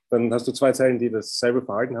 ja, dann hast du zwei Zellen, die dasselbe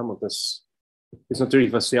Verhalten haben, und das ist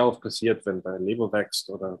natürlich, was sehr oft passiert, wenn deine Leber wächst,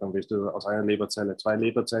 oder dann willst du aus einer Leberzelle zwei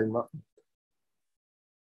Leberzellen machen.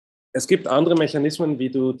 Es gibt andere Mechanismen, wie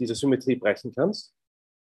du diese Symmetrie brechen kannst.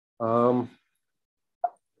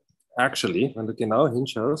 Actually, wenn du genau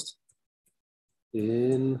hinschaust,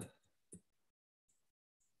 irgendwo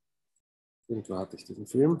hatte ich diesen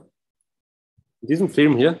Film. In diesem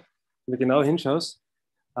Film hier, wenn du genau hinschaust,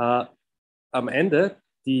 am Ende,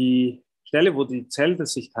 die Stelle, wo die Zelle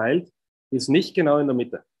sich teilt, ist nicht genau in der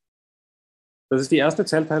Mitte. Das ist die erste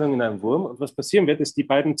Zellteilung in einem Wurm. Und was passieren wird, ist, die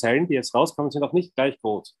beiden Zellen, die jetzt rauskommen, sind auch nicht gleich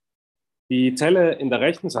groß. Die Zelle in der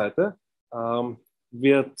rechten Seite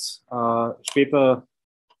wird später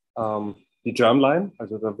die Germline,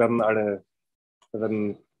 also da werden alle,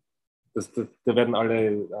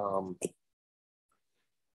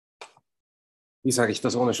 wie sage ich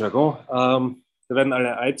das ohne Jargon, da werden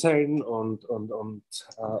alle Eizellen und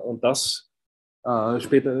das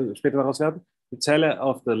später daraus werden. Die Zelle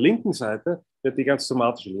auf der linken Seite wird die ganz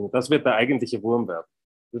somatische Linie. Das wird der eigentliche Wurm werden.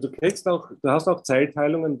 Also du hast auch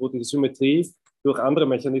Zellteilungen, wo die Symmetrie durch andere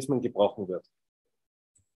Mechanismen gebrochen wird.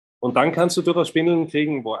 Und dann kannst du durchaus Spindeln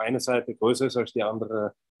kriegen, wo eine Seite größer ist als die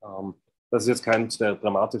andere. Das ist jetzt keines der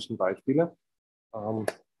dramatischen Beispiele,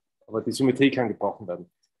 aber die Symmetrie kann gebrochen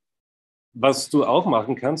werden. Was du auch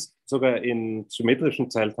machen kannst, sogar in symmetrischen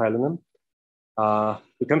Zellteilungen,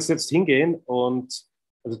 du kannst jetzt hingehen und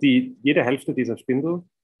also jede Hälfte dieser Spindel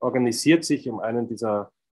organisiert sich um einen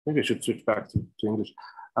dieser, maybe I should switch back to English,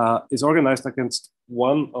 is organized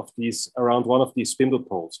around one of these spindle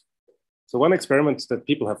poles. So one experiment that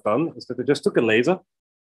people have done is that they just took a laser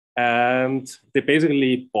and they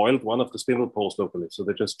basically boiled one of the spindle poles locally. So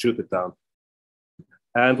they just shoot it down.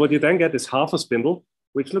 And what you then get is half a spindle,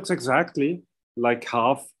 which looks exactly like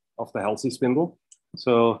half of the healthy spindle.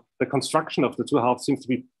 So the construction of the two halves seems to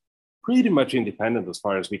be pretty much independent as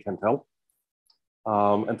far as we can tell.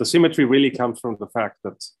 And the symmetry really comes from the fact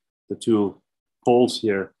that the two poles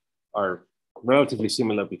here are relatively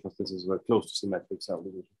similar because this is a close to symmetric cell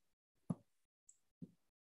division.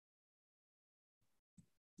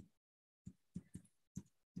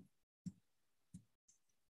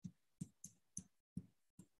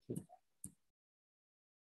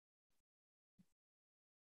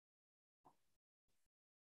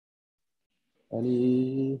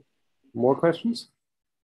 Any more questions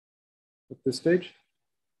at this stage?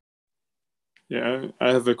 Yeah,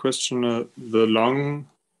 I have a question. The long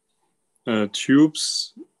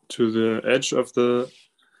tubes to the edge of the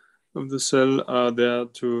cell are there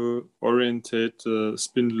to orientate the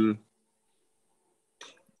spindle.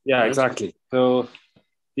 Yeah, exactly. So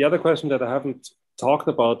the other question that I haven't talked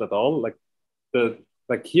about at all, like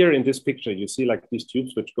here in this picture, you see like these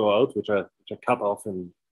tubes which go out, which are cut off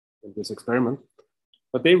in this experiment,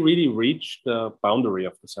 but they really reach the boundary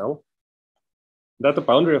of the cell. And at the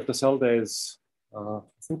boundary of the cell, there's, I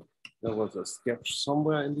think there was a sketch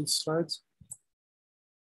somewhere in these slides.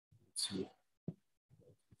 Let's see, I'll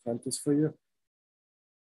find this for you.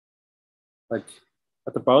 Like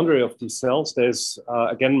at the boundary of these cells, there's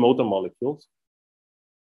again motor molecules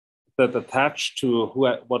that attach to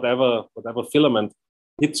whatever filament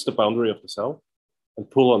hits the boundary of the cell and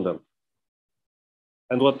pull on them.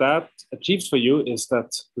 And what that achieves for you is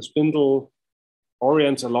that the spindle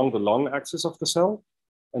orients along the long axis of the cell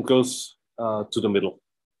and goes to the middle.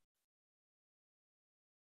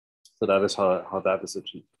 So that is how that is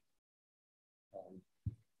achieved.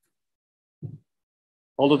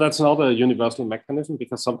 Although that's not a universal mechanism,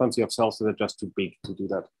 because sometimes you have cells that are just too big to do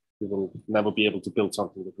that. You will never be able to build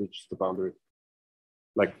something that reaches the boundary,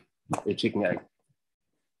 like a chicken egg.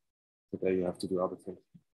 So there you have to do other things.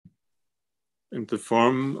 And the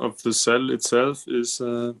form of the cell itself is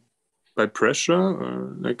by pressure,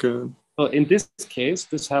 or like a... So in this case,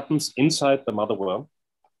 this happens inside the mother worm,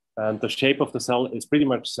 and the shape of the cell is pretty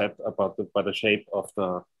much set by the shape of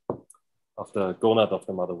the gonad of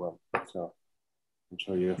the mother worm. So I'll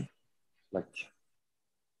show you. Like,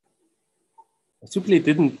 I simply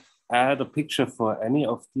didn't add a picture for any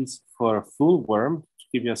of these for a full worm to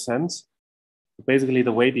give you a sense. Basically,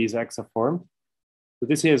 the way these eggs are formed. So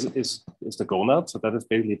this here is the gonad. So that is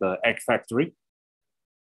basically the egg factory.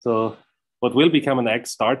 So what will become an egg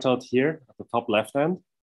starts out here at the top left hand,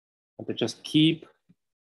 and they just keep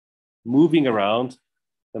moving around.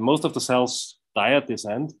 And most of the cells die at this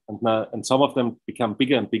end, and some of them become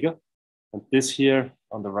bigger and bigger. And this here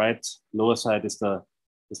on the right lower side is the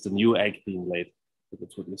new egg being laid. So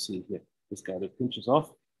that's what you see here. This guy that pinches off.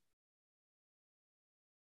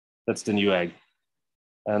 That's the new egg.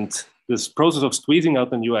 And this process of squeezing out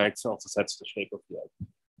the new eggs also sets the shape of the egg.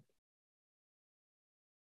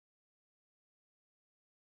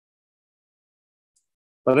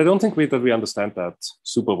 But I don't think that we understand that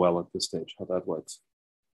super well at this stage, how that works.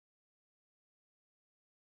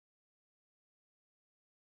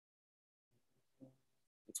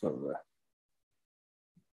 That's where we're at.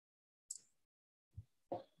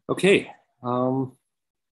 Okay. And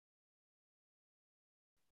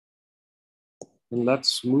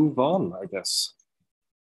let's move on, I guess.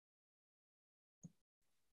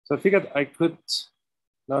 So I figured I could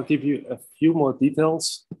now give you a few more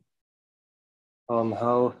details on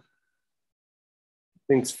how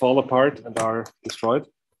things fall apart and are destroyed.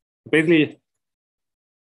 Basically, if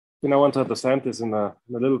you want to understand this in a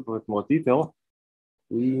little bit more detail,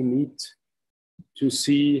 we need to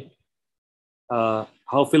see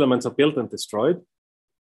how filaments are built and destroyed,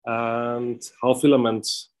 and how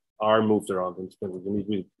filaments are moved around in spindle. You need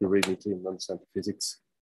to be really clean and understand the physics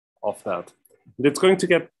of that. And it's going to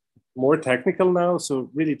get more technical now, so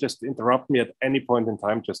really just interrupt me at any point in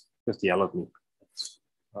time, just yell at me.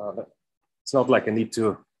 It's not like I need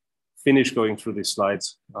to finish going through these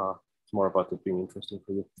slides. It's more about it being interesting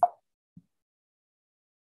for you.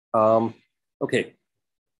 Okay,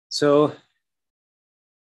 so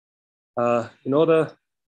in order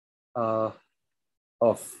of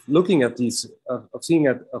looking at these,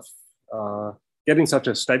 getting such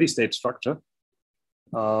a steady state structure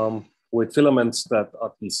with filaments that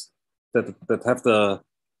are that have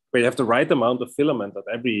where you have the right amount of filament at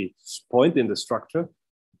every point in the structure,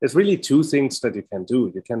 there's really two things that you can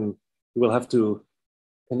do. You can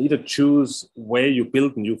either choose where you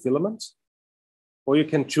build new filaments, or you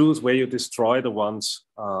can choose where you destroy the ones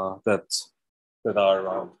that are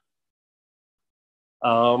around.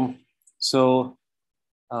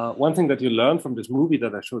 One thing that you learned from this movie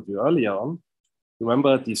that I showed you earlier on,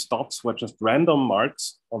 remember these dots were just random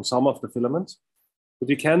marks on some of the filaments. What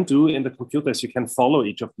you can do in the computer is you can follow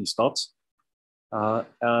each of these dots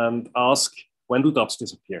and ask, when do dots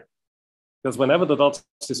disappear? Because whenever the dots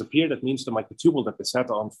disappear, that means the microtubule that they sat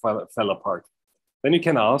on fell apart. Then you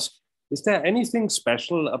can ask, is there anything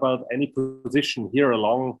special about any position here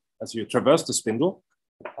along as you traverse the spindle?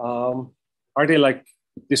 Are they like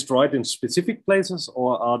destroyed in specific places,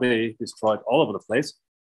 or are they destroyed all over the place?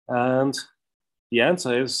 And the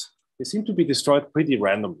answer is they seem to be destroyed pretty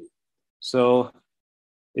randomly. So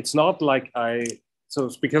it's not like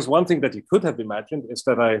it's because one thing that you could have imagined is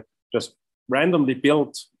that I just randomly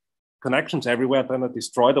built connections everywhere, then I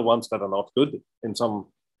destroy the ones that are not good in some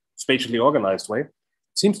spatially organized way. It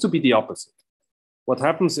seems to be the opposite. What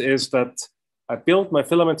happens is that I build my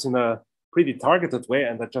filaments in a pretty targeted way,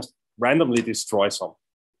 and I just randomly destroy some.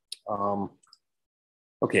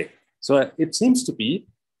 Okay, so it seems to be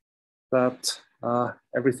that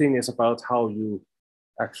everything is about how you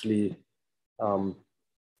actually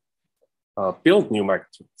build new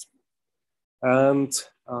microtubules. And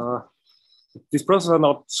these processes are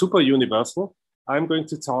not super universal. I'm going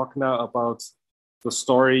to talk now about the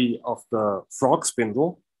story of the frog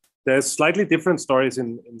spindle. There's slightly different stories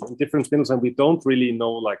in different spindles, and we don't really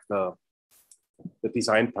know like the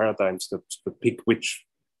design paradigms that pick which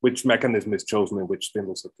mechanism is chosen in which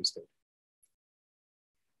spindles at this stage.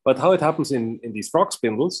 But how it happens in these frog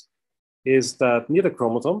spindles is that near the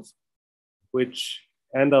chromosomes, which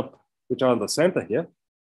are in the center here,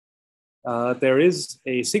 there is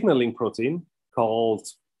a signaling protein called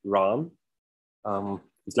RAN.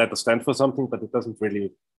 These letters stand for something, but it doesn't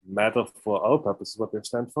really matter for our purposes what they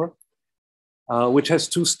stand for, which has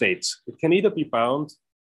two states. It can either be bound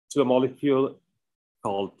to a molecule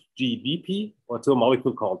called GDP or to a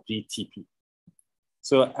molecule called GTP.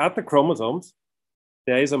 So at the chromosomes,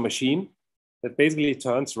 there is a machine that basically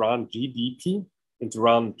turns RAN GDP into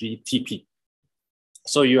RAN GTP.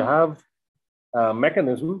 So you have a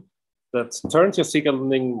mechanism that turns your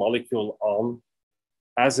signaling molecule on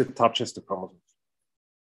as it touches the chromosomes.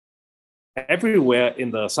 Everywhere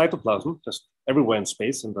in the cytoplasm, just everywhere in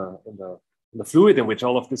space, in the fluid in which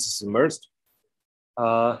all of this is immersed,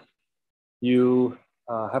 you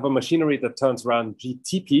have a machinery that turns RAN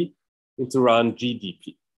GTP into RAN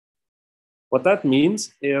GDP. What that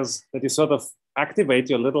means is that you sort of activate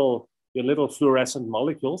your little fluorescent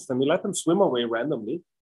molecules, and you let them swim away randomly,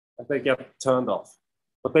 and they get turned off.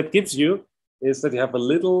 What that gives you is that you have a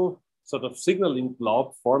little sort of signaling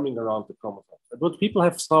blob forming around the chromosome. And what people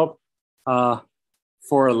have thought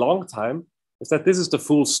for a long time is that this is the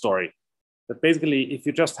full story. That basically, if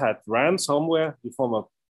you just had RAN somewhere, you form a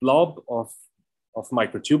blob of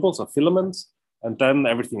microtubules, of filaments, and then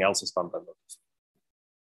everything else is done by molecules.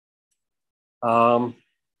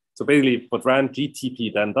 So basically, what RAN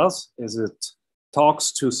GTP then does is it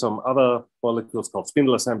talks to some other molecules called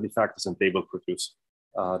spindle assembly factors, and they will produce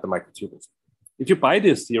the microtubules. If you buy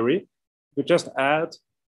this theory, you just add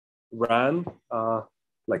RAN,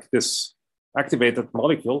 like this activated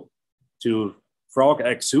molecule, to frog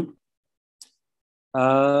egg soup.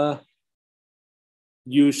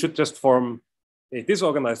 You should just form a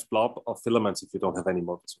disorganized blob of filaments if you don't have any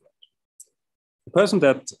molecules around. The person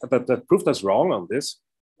that proved us wrong on this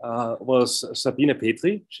was Sabine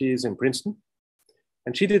Petri. She is in Princeton.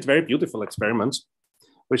 And she did very beautiful experiments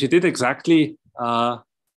where she did exactly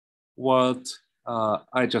what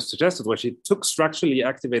I just suggested, where she took structurally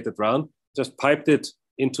activated RAN, just piped it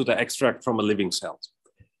into the extract from a living cell.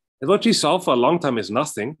 And what she saw for a long time is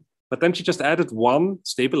nothing, but then she just added one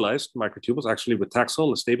stabilized microtubule, actually with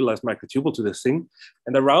Taxol, a stabilized microtubule to this thing.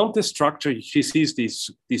 And around this structure, she sees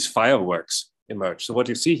these fireworks emerge. So what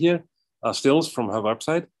you see here are stills from her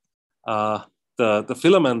website. The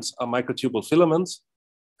filaments are microtubule filaments.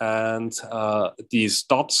 And these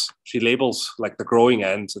dots, she labels like the growing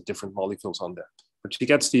ends of different molecules on there. But she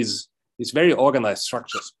gets these very organized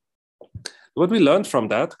structures. What we learned from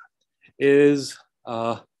that is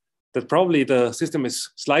that probably the system is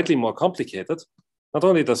slightly more complicated. Not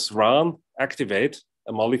only does RAN activate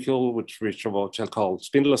a molecule which I'll call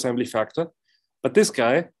spindle assembly factor, but this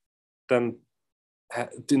guy then,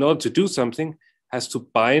 in order to do something, has to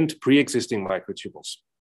bind pre-existing microtubules.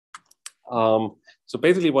 So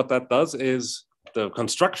basically what that does is the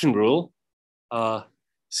construction rule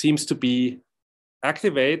seems to be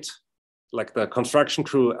activate like the construction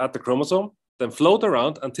crew at the chromosome, then float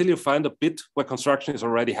around until you find a bit where construction is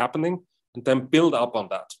already happening, and then build up on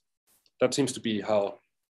that. That seems to be how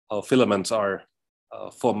filaments are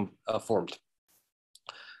formed.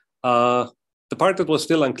 The part that was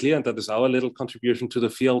still unclear, and that is our little contribution to the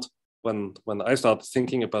field when I started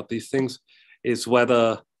thinking about these things, is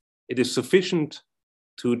whether it is sufficient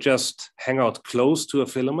to just hang out close to a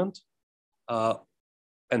filament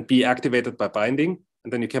and be activated by binding,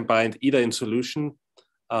 and then you can bind either in solution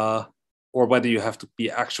or whether you have to be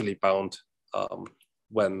actually bound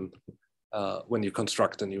when you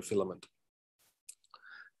construct a new filament.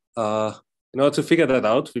 In order to figure that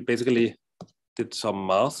out, we basically did some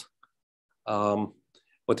math.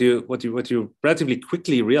 What you relatively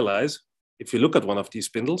quickly realize, if you look at one of these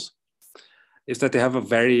spindles, is that they have a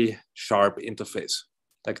very sharp interface.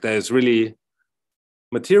 Like there's really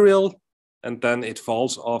material, and then it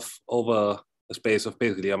falls off over a space of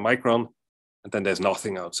basically a micron, and then there's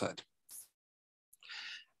nothing outside.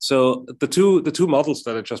 So the two models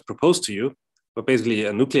that I just proposed to you were basically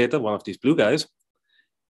a nucleator, one of these blue guys,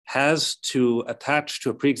 has to attach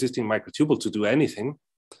to a pre-existing microtubule to do anything,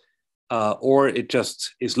 or it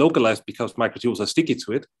just is localized because microtubules are sticky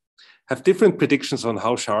to it, have different predictions on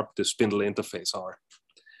how sharp the spindle interface are.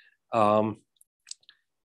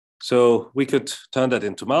 So we could turn that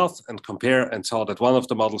into math and compare, and saw that one of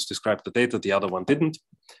the models described the data, the other one didn't.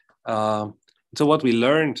 So what we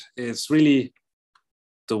learned is really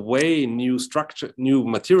the way new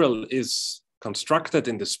material is constructed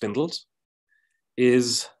in the spindles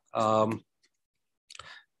is so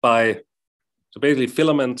basically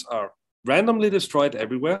filaments are randomly destroyed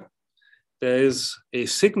everywhere. There is a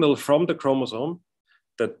signal from the chromosome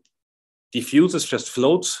that diffuses, just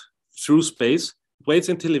floats through space, waits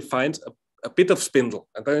until it finds a bit of spindle,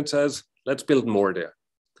 and then it says, let's build more there.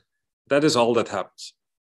 that is all that happens.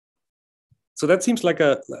 So that seems like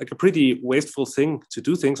a pretty wasteful thing to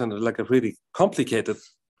do things, and like a really complicated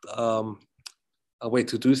a way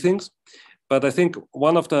to do things. But I think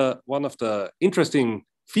one of the interesting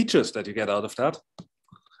features that you get out of that,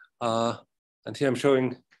 and here I'm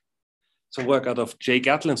showing some work out of Jay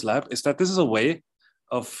Gatlin's lab, is that this is a way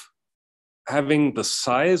of having the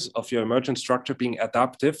size of your emergent structure being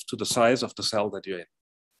adaptive to the size of the cell that you're in.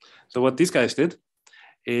 So what these guys did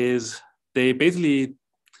is they basically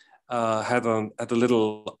had a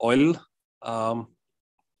little oil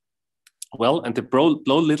well, and they blow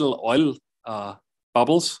little oil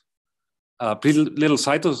bubbles, little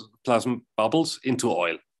cytoplasm bubbles into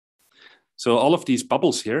oil. So all of these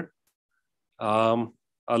bubbles here are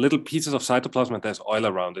little pieces of cytoplasm, and there's oil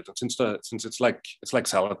around it. And since it's like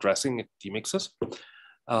salad dressing, it demixes.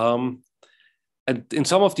 And in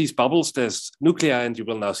some of these bubbles, there's nuclei, and you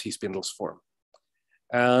will now see spindles form.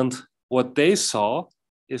 And what they saw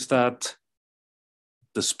is that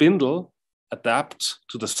the spindle adapts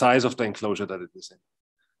to the size of the enclosure that it is in.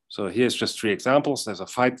 So here's just 3 examples. There's a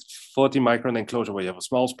 40 micron enclosure where you have a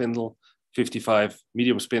small spindle, 55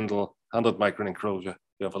 medium spindle, 100 micron enclosure,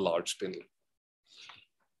 you have a large spindle.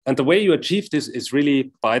 And the way you achieve this is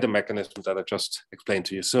really by the mechanism that I just explained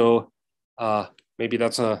to you. So maybe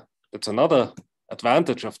that's another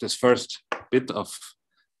advantage of this first bit of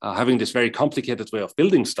having this very complicated way of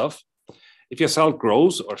building stuff. If your cell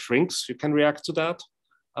grows or shrinks, you can react to that.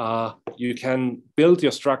 You can build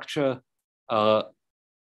your structure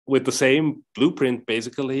with the same blueprint,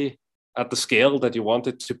 basically, at the scale that you want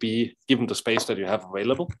it to be, given the space that you have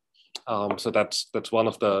available. So that's one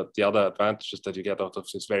of the other advantages that you get out of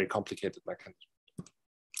this very complicated mechanism.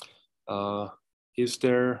 Is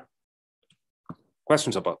there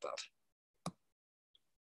questions about that?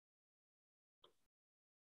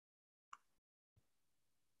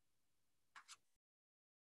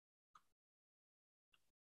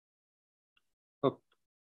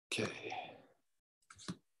 Okay.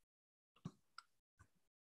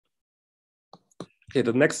 Okay,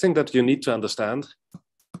 the next thing that you need to understand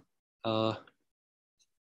in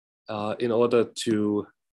order to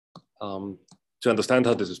understand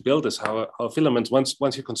how this is built is how filaments,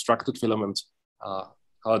 once you constructed filaments, how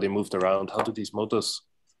are they moved around? How do these motors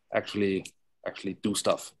actually do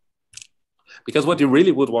stuff? Because what you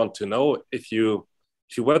really would want to know, if you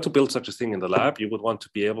were to build such a thing in the lab, you would want to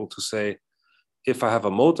be able to say, if I have a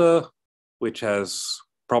motor which has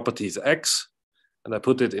properties X, and I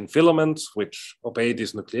put it in filaments which obey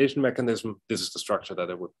this nucleation mechanism, this is the structure that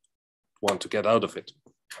I would want to get out of it.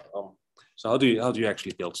 So how do you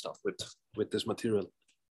actually build stuff with this material?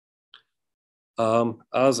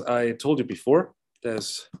 As I told you before,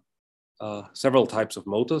 there's several types of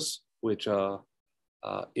motors which are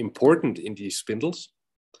important in these spindles.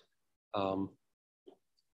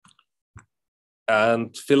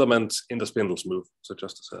 And filaments in the spindles move. So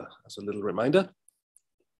just as a little reminder,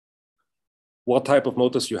 what type of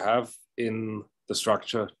motors you have in the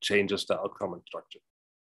structure changes the outcome and structure.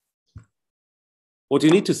 What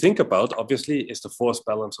you need to think about, obviously, is the force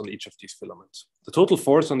balance on each of these filaments. The total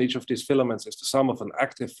force on each of these filaments is the sum of an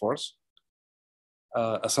active force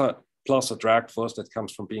plus a drag force that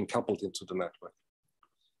comes from being coupled into the network.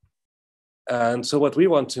 And so what we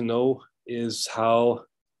want to know is, how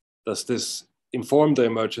does this inform the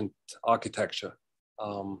emergent architecture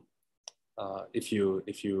if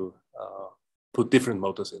you put different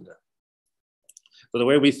motors in there? So the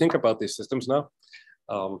way we think about these systems now,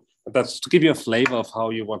 that's to give you a flavor of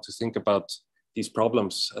how you want to think about these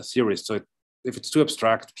problems as theories. So if it's too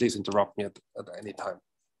abstract, please interrupt me at any time.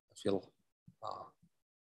 I feel it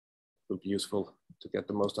would be useful to get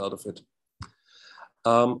the most out of it.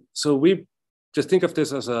 So we just think of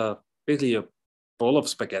this as basically a bowl of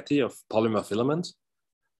spaghetti of polymer filaments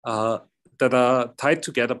that are tied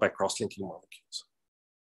together by cross-linking molecules.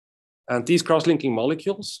 And these cross-linking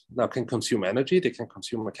molecules now can consume energy, they can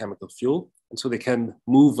consume a chemical fuel, and so they can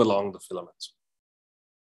move along the filaments.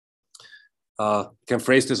 You can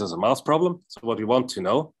phrase this as a math problem. So what we want to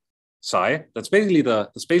know, psi, that's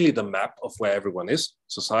basically the map of where everyone is.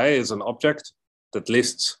 So psi is an object that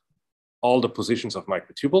lists all the positions of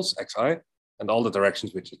microtubules, xi, and all the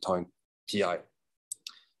directions which it point, pi.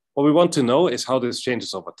 What we want to know is how this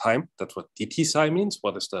changes over time. That's what dt psi means.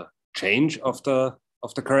 What is the change of the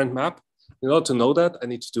current map? In order to know that, I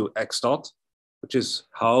need to do x dot, which is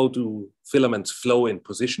how do filaments flow in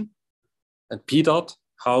position, and p dot,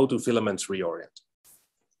 how do filaments reorient.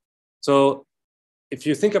 So if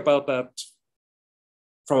you think about that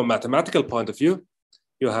from a mathematical point of view,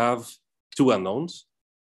 you have 2 unknowns,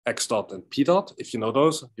 x dot and p dot. If you know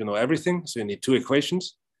those, you know everything. So you need 2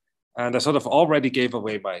 equations. And I sort of already gave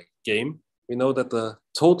away my game. We know that the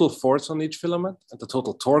total force on each filament and the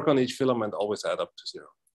total torque on each filament always add up to 0.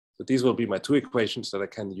 So these will be my two equations that I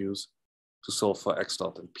can use to solve for x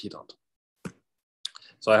dot and p dot.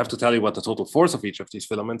 So I have to tell you what the total force of each of these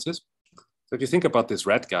filaments is. So if you think about this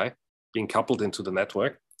red guy being coupled into the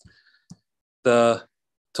network, the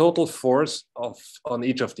total force on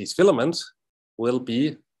each of these filaments will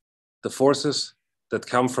be the forces that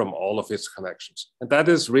come from all of its connections. And that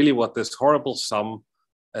is really what this horrible sum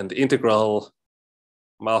and integral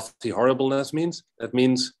mathy horribleness means. That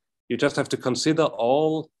means you just have to consider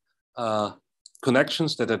all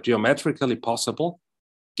connections that are geometrically possible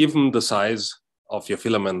given the size of your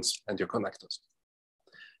filaments and your connectors.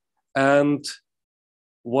 And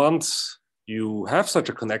once you have such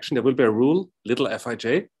a connection, there will be a rule, little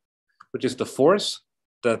Fij, which is the force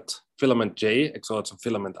that filament J exerts on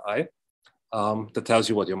filament I, that tells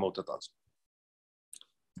you what your motor does.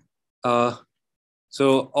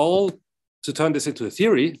 So to turn this into a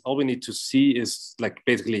theory, all we need to see is like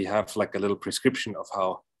basically have like a little prescription of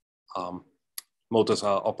how motors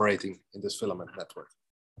are operating in this filament network.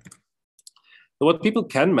 So what people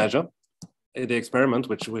can measure in the experiment,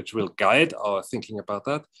 which will guide our thinking about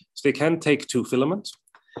that, is they can take two filaments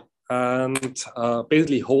and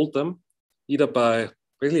basically hold them either by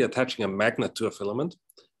basically attaching a magnet to a filament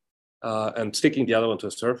and sticking the other one to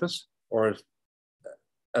a surface, or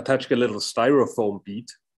attaching a little styrofoam bead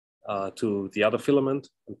to the other filament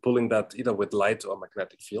and pulling that either with light or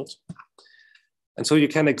magnetic fields. And so you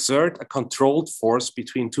can exert a controlled force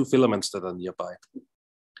between two filaments that are nearby.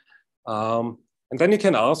 And then you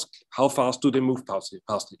can ask, how fast do they move past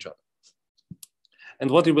each other?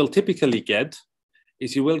 And what you will typically get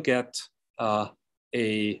is you will get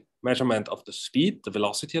a measurement of the speed, the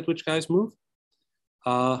velocity at which guys move,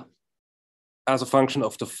 as a function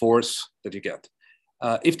of the force that you get.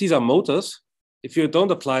 If these are motors, if you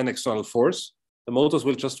don't apply an external force, the motors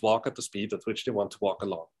will just walk at the speed at which they want to walk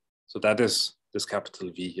along. So that is this capital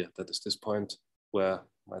V here. That is this point where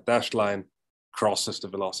my dashed line crosses the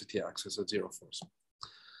velocity axis at 0 force.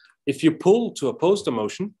 If you pull to oppose the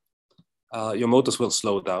motion, your motors will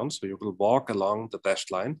slow down. So you will walk along the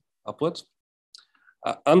dashed line upwards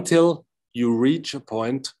until you reach a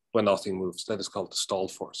point where nothing moves. That is called the stall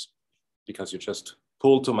force, because you just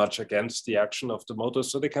pull too much against the action of the motors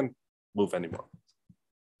so they can't move anymore.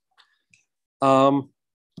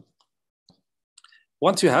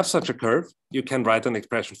 Once you have such a curve, you can write an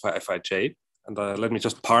expression for Fij. And let me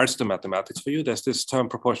just parse the mathematics for you. There's this term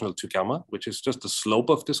proportional to gamma, which is just the slope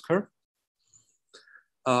of this curve.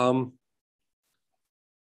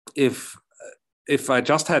 If I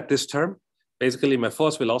just had this term, basically my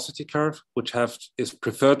force velocity curve would have its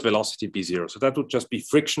preferred velocity be 0. So that would just be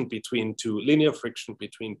friction between linear friction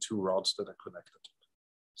between two rods that are connected.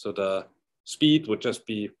 So the speed would just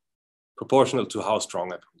be proportional to how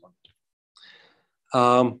strong I pull on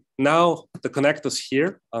it. Now the connectors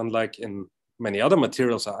here, unlike in many other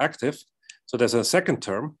materials, are active. So there's a second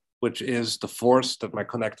term, which is the force that my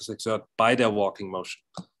connectors exert by their walking motion.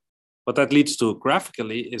 What that leads to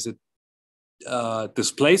graphically is it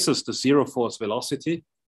displaces the 0 force velocity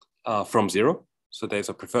from 0. So there's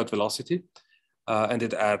a preferred velocity, and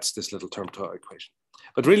it adds this little term to our equation.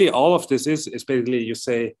 But really all of this is basically you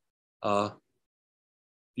say,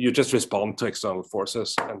 you just respond to external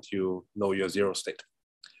forces and you know your 0 state.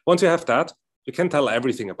 Once you have that, you can tell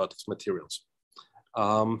everything about these materials.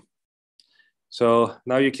 So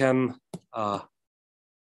now you can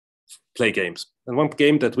play games. And one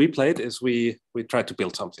game that we played is we tried to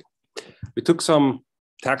build something. We took some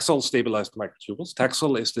Taxol stabilized microtubules.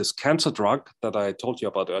 Taxol is this cancer drug that I told you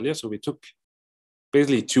about earlier. So we took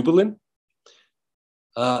basically tubulin,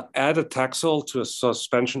 added Taxol to a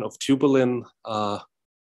suspension of tubulin,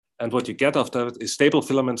 and what you get after that is stable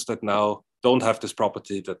filaments that now don't have this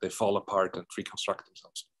property that they fall apart and reconstruct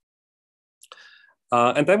themselves.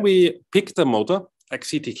 And then we picked the motor,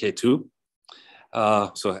 XCTK2.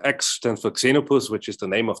 So X stands for Xenopus, which is the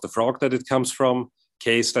name of the frog that it comes from.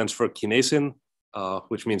 K stands for kinesin,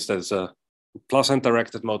 which means there's a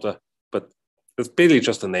plus-end-directed motor, but it's basically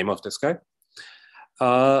just the name of this guy.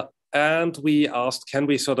 And we asked, can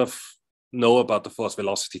we sort of know about the force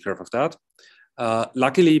velocity curve of that?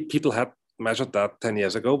 Luckily, people had measured that 10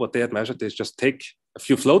 years ago. What they had measured is just take a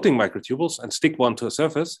few floating microtubules and stick one to a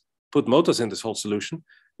surface, put motors in this whole solution.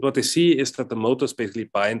 What they see is that the motors basically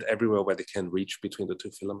bind everywhere where they can reach between the two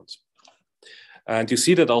filaments. And you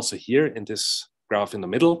see that also here in this graph in the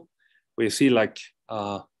middle, where you see like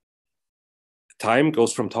time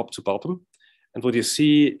goes from top to bottom. And what you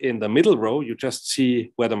see in the middle row, you just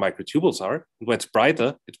see where the microtubules are. And where it's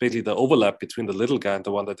brighter, it's basically the overlap between the little guy and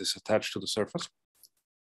the one that is attached to the surface.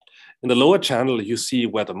 In the lower channel, you see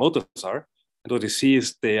where the motors are. And what you see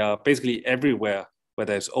is they are basically everywhere where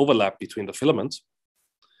there's overlap between the filaments.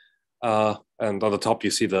 And on the top,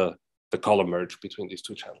 you see the column merge between these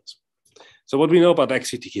two channels. So what we know about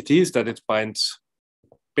XCTKT is that it binds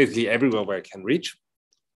basically everywhere where it can reach.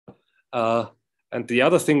 And the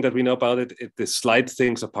other thing that we know about it, it slides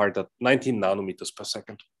things apart at 19 nanometers per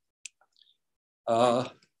second.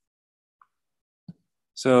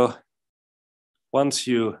 So once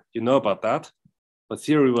you know about that, what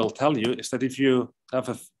theory will tell you is that if you have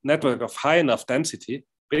a network of high enough density,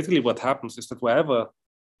 basically what happens is that wherever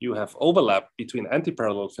you have overlap between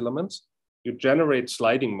antiparallel filaments, you generate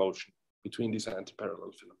sliding motion between these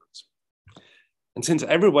antiparallel filaments. And since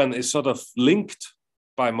everyone is sort of linked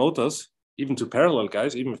by motors, even to parallel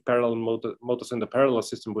guys, even if parallel motors in the parallel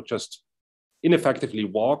system would just ineffectively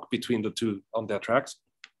walk between the two on their tracks,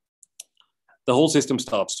 the whole system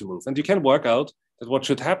starts to move. And you can work out that what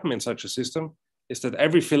should happen in such a system is that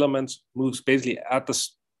every filament moves basically at the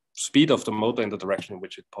speed of the motor in the direction in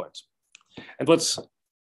which it points. And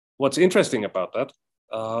what's interesting about that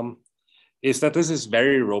is that this is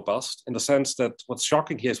very robust in the sense that what's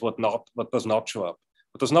shocking here is what does not show up.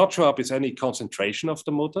 What does not show up is any concentration of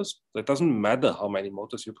the motors. So it doesn't matter how many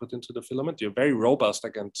motors you put into the filament. You're very robust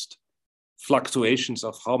against fluctuations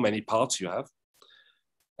of how many parts you have.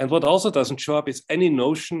 And what also doesn't show up is any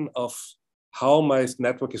notion of how my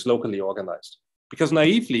network is locally organized. Because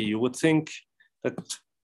naively, you would think that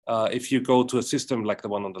if you go to a system like the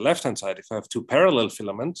one on the left-hand side, if I have two parallel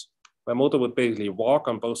filaments, my motor would basically walk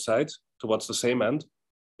on both sides towards the same end,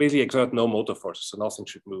 basically exert no motor forces, so nothing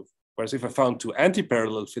should move. Whereas if I found two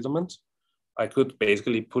anti-parallel filaments, I could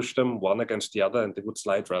basically push them one against the other and they would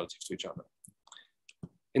slide relative to each other.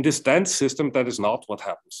 In this dense system, that is not what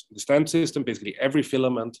happens. In this dense system, basically every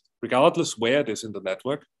filament, regardless where it is in the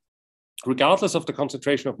network, regardless of the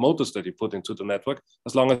concentration of motors that you put into the network,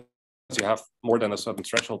 as long as you have more than a certain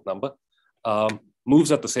threshold number,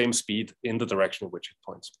 moves at the same speed in the direction in which it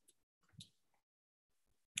points.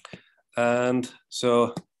 And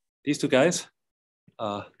so these two guys,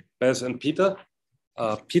 Bez and Peter.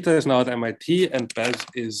 Peter is now at MIT and Bez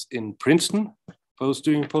is in Princeton,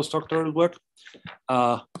 doing postdoctoral work.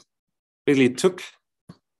 Basically took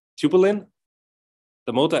tubulin,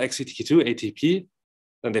 the motor XCTK2 ATP,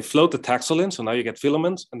 then they float the taxol in, so now you get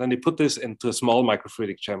filaments, and then they put this into a small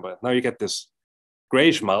microfluidic chamber. Now you get this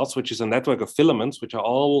grayish mass, which is a network of filaments, which are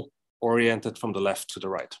all oriented from the left to the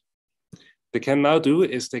right. They can now do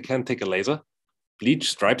is they can take a laser,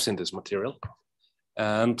 bleach stripes in this material,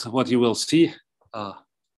 and what you will see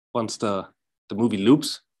once the movie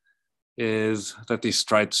loops is that these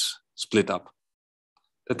stripes split up.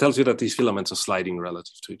 That tells you that these filaments are sliding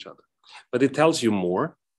relative to each other. But it tells you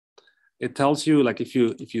more. It tells you, like if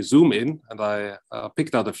you zoom in, and I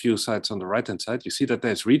picked out a few sites on the right-hand side, you see that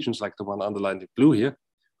there's regions like the one underlined in blue here,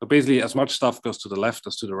 but basically as much stuff goes to the left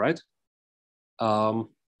as to the right,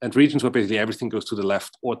 and regions where basically everything goes to the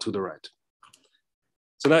left or to the right.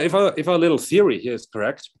 So now if our little theory here is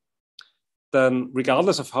correct, then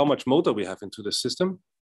regardless of how much motor we have into the system,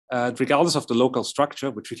 regardless of the local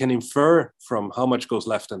structure, which we can infer from how much goes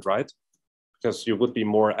left and right, because you would be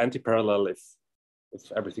more anti-parallel if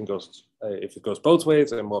everything goes, if it goes both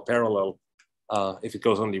ways, and more parallel if it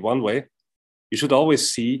goes only one way, you should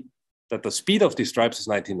always see that the speed of these stripes is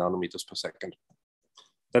 19 nanometers per second.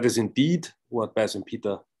 That is indeed what Bez and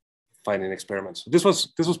Peter find in experiments. This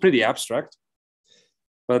was pretty abstract,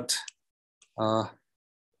 but what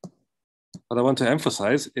I want to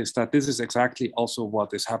emphasize is that this is exactly also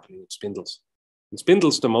what is happening in spindles. In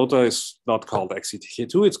spindles, the motor is not called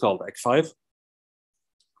XCTK2, it's called EC5.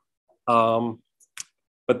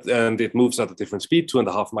 And it moves at a different speed,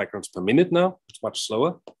 2.5 microns per minute now. It's much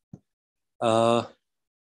slower. But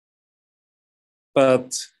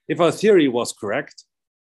if our theory was correct,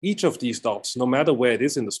 each of these dots, no matter where it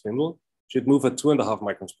is in the spindle, should move at 2.5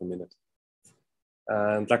 microns per minute.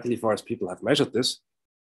 And luckily for us, people have measured this.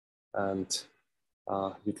 And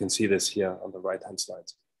you can see this here on the right-hand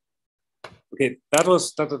side. Okay, that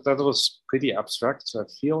was pretty abstract. So I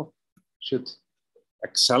feel I should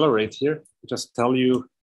accelerate here and just tell you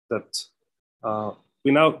that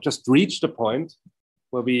we now just reached the point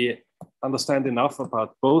where we understand enough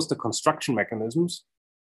about both the construction mechanisms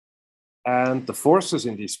and the forces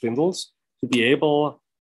in these spindles to be able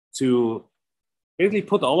to basically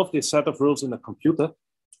put all of this set of rules in a computer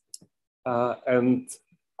and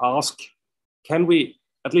ask, can we,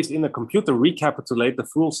 at least in a computer, recapitulate the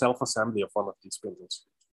full self-assembly of one of these spindles?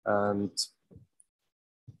 And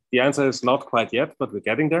the answer is not quite yet, but we're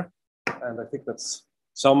getting there. And I think that's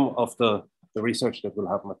some of the research that will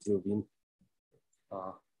happen at TU Wien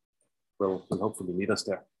will hopefully lead us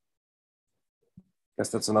there. I guess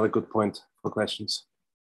that's another good point for questions.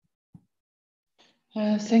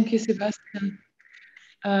 Thank you, Sebastian.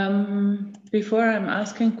 Before I'm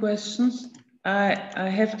asking questions, I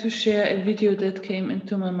have to share a video that came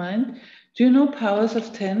into my mind. Do you know Powers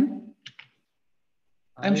of 10?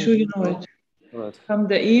 I'm sure you know it. Right. From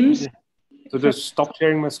the Eames. So just stop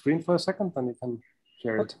sharing my screen for a second, then you can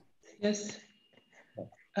share it. Yes.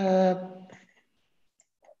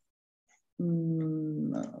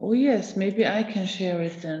 Oh yes, maybe I can share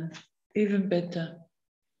it then. Even better.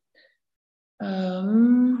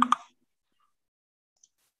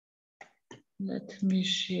 Let me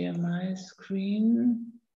share my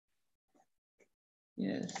screen.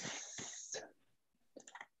 Yes.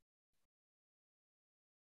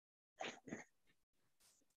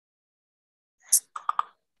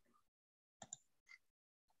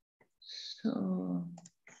 So,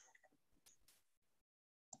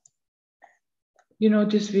 you know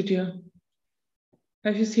this video?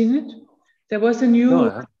 Have you seen it? There was a new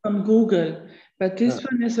one from Google, but this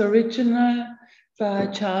one is original by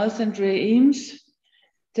Charles and Ray Eames.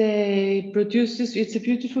 They produced this. It's a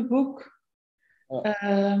beautiful book.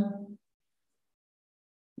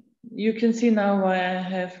 You can see now why I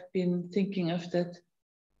have been thinking of that.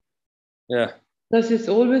 Yeah. Because it's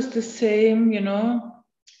always the same, you know,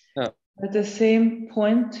 at the same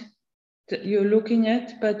point that you're looking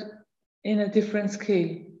at, but in a different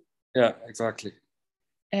scale. Yeah, exactly.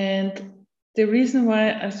 And the reason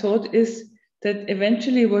why I thought is that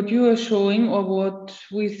eventually what you are showing, or what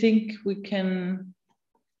we think we can,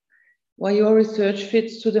 why your research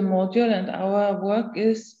fits to the module and our work,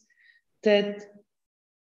 is that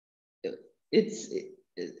it's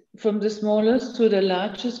from the smallest to the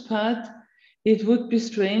largest part. It would be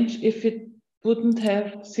strange if it wouldn't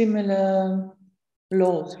have similar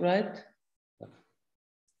laws, right?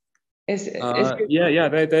 There's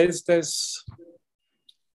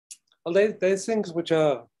things which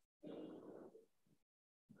are,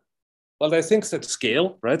 well, there's things that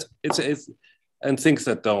scale, right? It's and things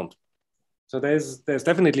that don't. So there's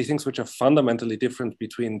definitely things which are fundamentally different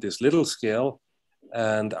between this little scale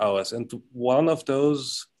and ours. And one of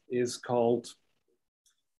those is called,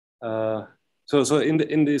 so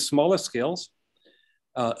in the smaller scales,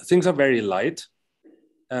 things are very light,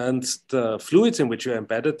 and the fluids in which you're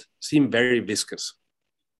embedded seem very viscous.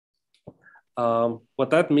 What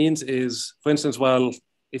that means is, for instance, well,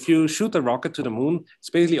 if you shoot a rocket to the moon, it's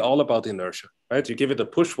basically all about inertia, right? You give it a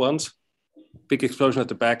push once, big explosion at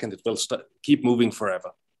the back, and it will keep moving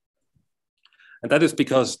forever. And that is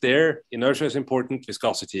because their inertia is important,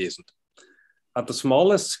 viscosity isn't. At the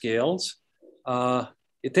smallest scales,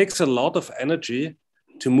 it takes a lot of energy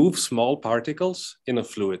to move small particles in a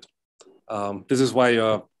fluid. This is why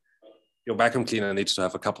your vacuum cleaner needs to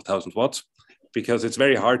have a couple thousand watts, because it's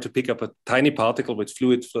very hard to pick up a tiny particle with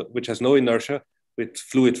fluid which has no inertia with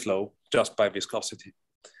fluid flow just by viscosity.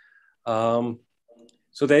 So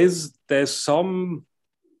there's some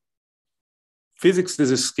physics.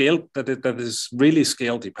 There's a scale that is really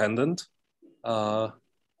scale dependent, like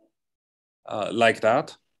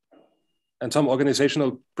that, and some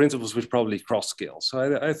organizational principles which probably cross scales.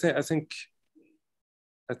 So I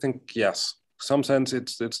think yes, some sense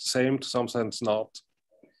it's the same, to some sense not.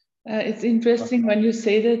 It's interesting when you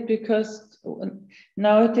say that, because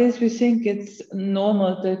nowadays we think it's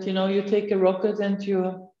normal that, you know, you take a rocket and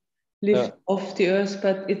you lift off the Earth,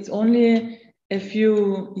 but it's only a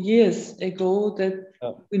few years ago that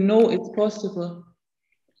we know it's possible.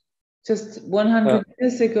 Just 100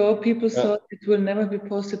 years ago, people thought it will never be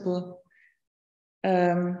possible.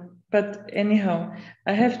 But anyhow,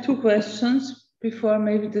 I have two questions before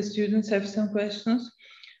maybe the students have some questions.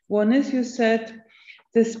 One is, you said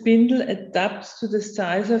the spindle adapts to the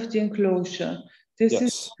size of the enclosure. This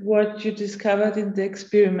is what you discovered in the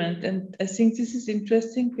experiment. And I think this is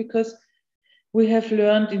interesting, because we have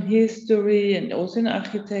learned in history and also in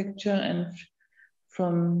architecture and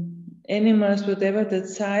from animals, whatever, that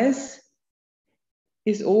size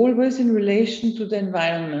is always in relation to the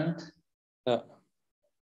environment.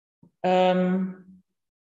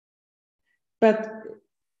 But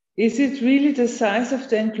is it really the size of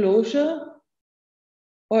the enclosure,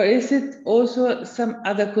 or is it also some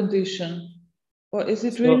other condition? Or is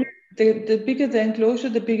it really the bigger the enclosure,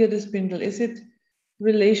 the bigger the spindle? Is it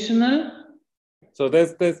relational? So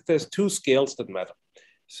there's two scales that matter.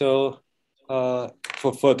 So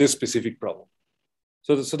for this specific problem.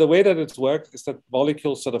 So the way that it's worked is that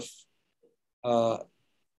molecules sort of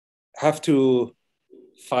have to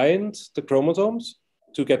find the chromosomes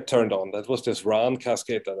to get turned on. That was this RAN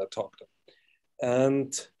cascade that I talked about.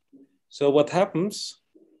 And so what happens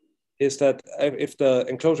is that if the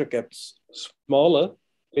enclosure gets smaller,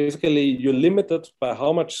 basically you're limited by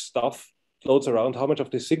how much stuff floats around, how much of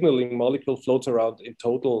the signaling molecule floats around in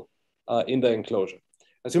total in the enclosure.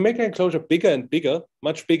 As you make an enclosure bigger and bigger,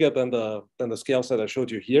 much bigger than the scales that I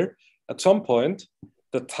showed you here, at some point,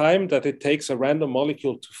 the time that it takes a random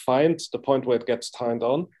molecule to find the point where it gets turned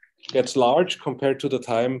on gets large compared to the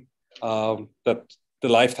time that the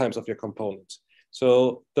lifetimes of your components.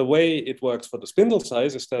 So the way it works for the spindle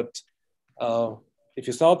size is that if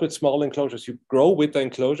you start with small enclosures, you grow with the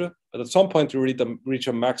enclosure, but at some point you reach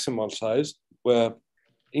a maximum size where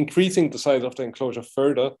increasing the size of the enclosure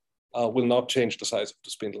further will not change the size of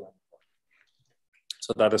the spindle anymore.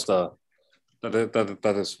 So that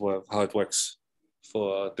is how it works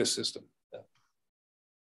for this system. Yeah.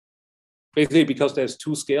 Basically, because there's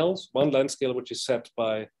two scales, one length scale which is set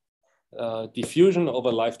by diffusion over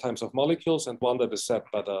lifetimes of molecules, and one that is set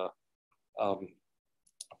by the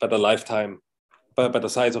lifetime, by the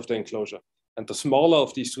size of the enclosure. And the smaller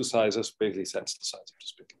of these two sizes basically sets the size of the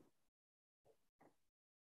spindle.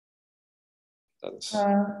 That is...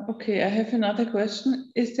 okay, I have another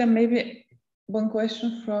question. Is there maybe one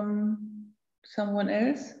question from someone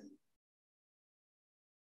else?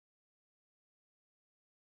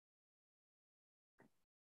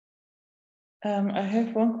 I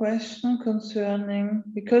have one question concerning,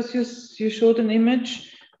 because you showed an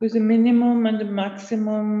image with a minimum and a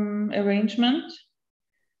maximum arrangement.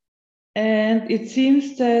 And it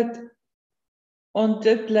seems that on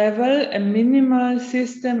that level, a minimal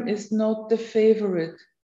system is not the favorite.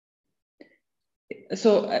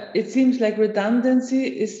 So it seems like redundancy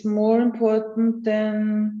is more important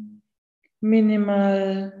than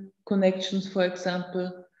minimal connections, for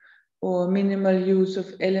example, or minimal use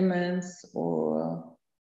of elements, or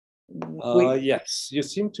yes, you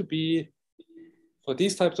seem to be, for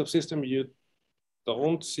these types of systems, you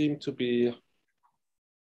don't seem to be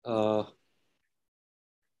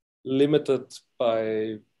limited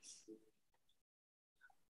by,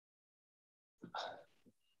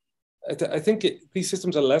 I think these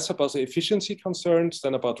systems are less about the efficiency concerns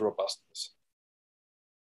than about robustness.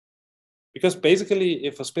 Because basically,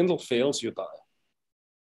 if a spindle fails, you die.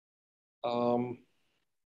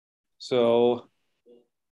 So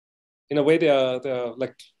in a way, they're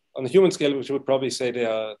like, on the human scale, which would probably say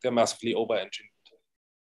they're massively over-engineered.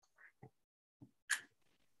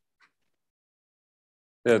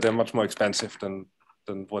 They're much more expensive than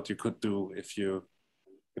what you could do if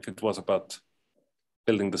it was about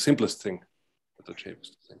building the simplest thing, the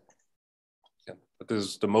cheapest thing. Yeah, but this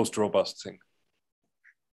is the most robust thing.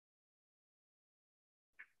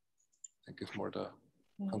 I think it's more the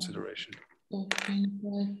consideration. Okay,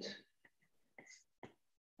 right.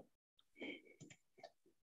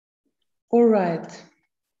 All right.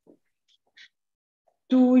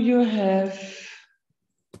 Do you have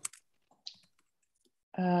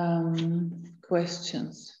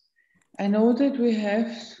questions? I know that we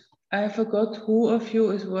have, I forgot who of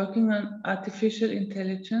you is working on artificial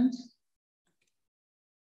intelligence.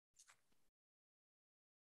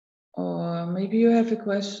 Or maybe you have a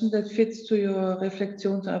question that fits to your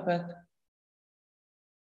Reflexionsarbeit.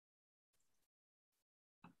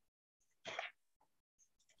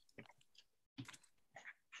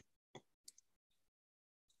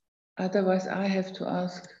 Otherwise, I have to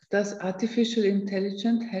ask, does artificial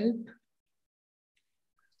intelligence help?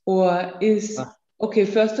 Or is, okay,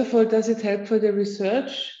 first of all, does it help for the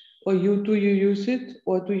research? Or do you use it?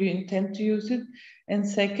 Or do you intend to use it? And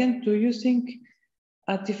second, do you think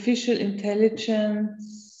artificial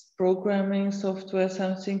intelligence, programming, software,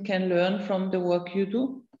 something can learn from the work you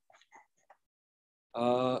do?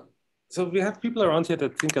 So we have people around here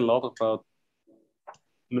that think a lot about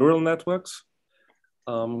neural networks.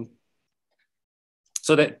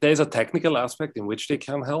 So there's a technical aspect in which they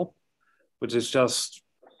can help, which is just,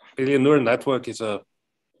 really a neural network is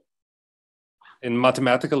in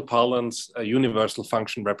mathematical parlance, a universal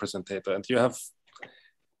function representative. And you have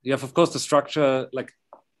of course the structure, like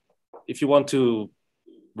if you want to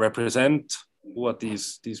represent what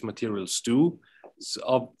these materials do, it's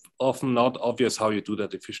often not obvious how you do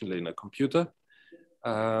that efficiently in a computer.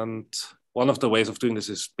 And one of the ways of doing this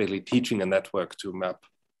is basically teaching a network to map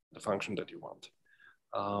the function that you want,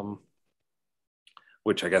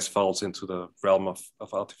 which I guess falls into the realm of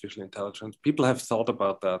artificial intelligence. People have thought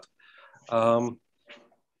about that.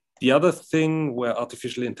 The other thing where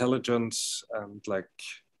artificial intelligence and like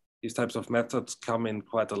these types of methods come in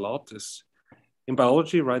quite a lot is in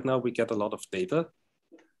biology right now, we get a lot of data.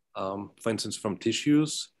 for instance, from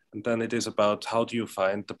tissues. And then it is about how do you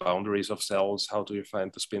find the boundaries of cells? How do you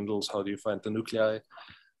find the spindles? How do you find the nuclei?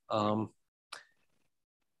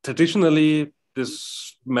 Traditionally,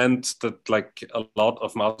 this meant that like a lot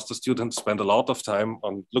of master students spend a lot of time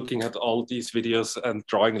on looking at all these videos and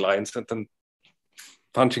drawing lines and then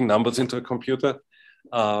punching numbers into a computer.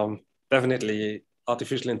 Definitely,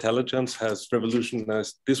 artificial intelligence has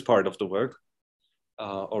revolutionized this part of the work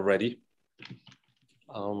already.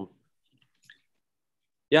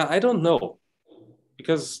 Yeah, I don't know,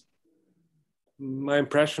 because my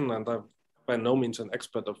impression, and I'm by no means an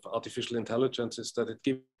expert of artificial intelligence, is that it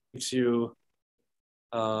gives you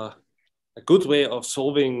a good way of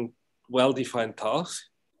solving well-defined tasks,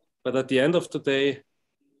 but at the end of the day,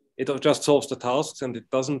 it just solves the tasks and it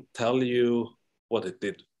doesn't tell you what it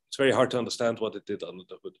did. It's very hard to understand what it did under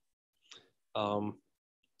the hood.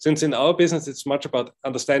 Since in our business, it's much about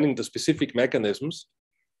understanding the specific mechanisms,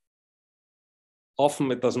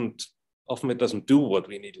 often it doesn't do what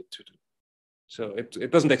we need it to do. So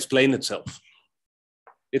it doesn't explain itself.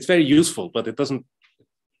 It's very useful, but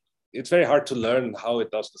it's very hard to learn how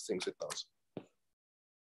it does the things it does.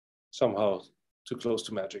 Somehow too close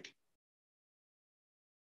to magic.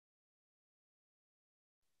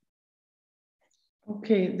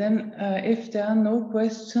 Okay, then if there are no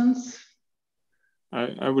questions.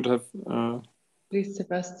 I would have please,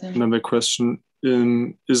 Sebastian. Another question.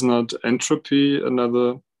 Is not entropy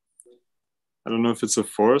another, I don't know if it's a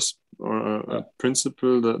force or a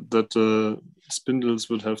principle that spindles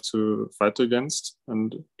would have to fight against?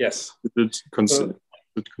 And yes, it considered.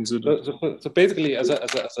 So basically, as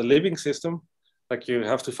a living system, like you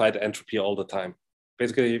have to fight entropy all the time.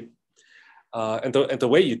 Basically, and the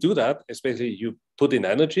way you do that is basically you put in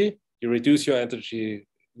energy, you reduce your entropy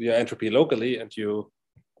locally, and you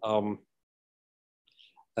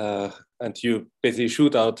basically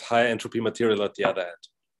shoot out high entropy material at the other end.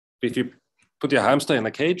 If you put your hamster in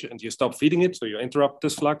a cage and you stop feeding it, so you interrupt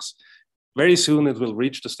this flux, very soon it will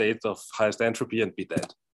reach the state of highest entropy and be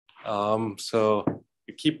dead. So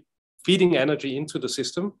you keep feeding energy into the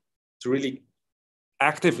system to really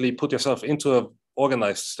actively put yourself into an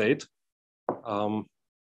organized state.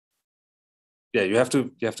 Yeah, you have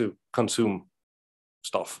to consume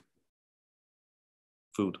stuff,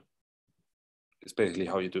 food. It's basically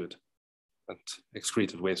how you do it, and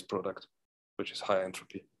excreted waste product, which is high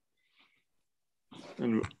entropy.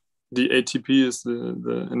 And the ATP is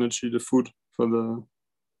the energy, the food for the.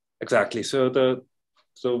 Exactly. So the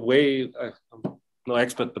way, I'm no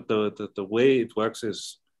expert, but the way it works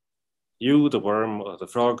is you, the worm or the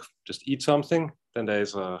frog, just eat something. Then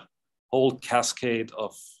there's a whole cascade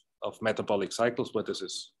of metabolic cycles where this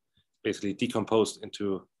is basically decomposed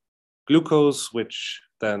into glucose, which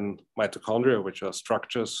then mitochondria, which are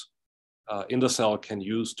structures in the cell, can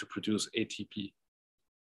use to produce ATP.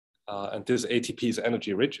 And this ATP is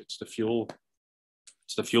energy rich. It's the fuel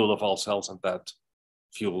of all cells, and that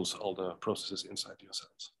fuels all the processes inside your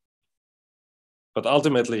cells. But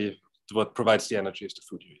ultimately, what provides the energy is the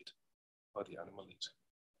food you eat, or the animal eats.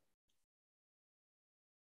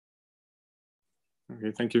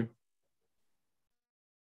 Okay, thank you.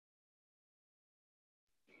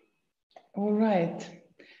 Alright.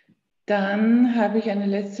 Dann habe ich eine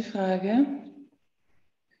letzte Frage.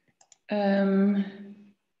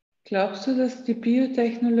 Glaubst du, dass die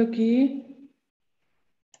Biotechnologie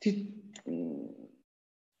die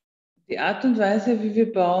Art und Weise, wie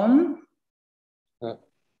wir bauen,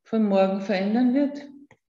 von morgen verändern wird?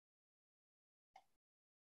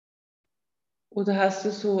 Oder hast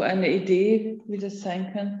du so eine Idee, wie das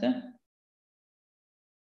sein könnte?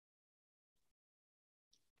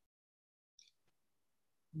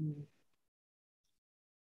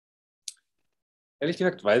 Ehrlich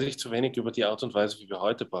gesagt weiß ich zu wenig über die Art und Weise, wie wir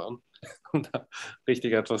heute bauen, um da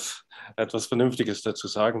richtig etwas Vernünftiges dazu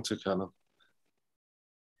sagen zu können.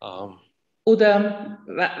 Oder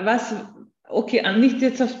was, okay, nicht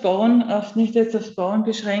jetzt aufs Bauen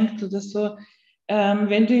beschränkt oder so.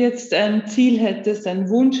 Wenn du jetzt ein Ziel hättest, einen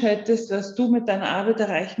Wunsch hättest, was du mit deiner Arbeit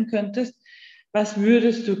erreichen könntest, was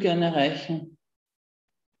würdest du gerne erreichen?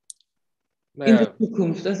 In der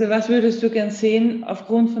Zukunft. Also was würdest du gern sehen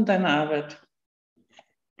aufgrund von deiner Arbeit?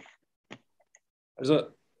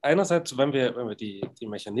 Also einerseits, wenn wir die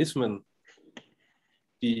Mechanismen,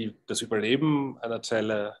 die das Überleben einer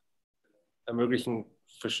Zelle ermöglichen,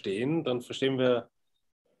 verstehen, dann verstehen wir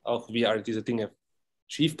auch, wie all diese Dinge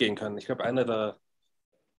schiefgehen können. Ich glaube,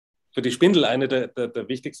 für die Spindel eine der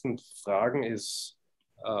wichtigsten Fragen ist,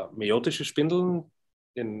 meiotische Spindeln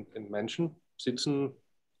in Menschen sitzen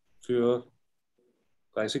für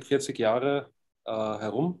 30, 40 Jahre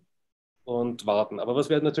herum und warten. Aber was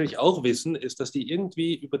wir natürlich auch wissen, ist, dass die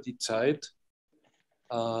irgendwie über die Zeit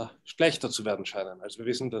schlechter zu werden scheinen. Also wir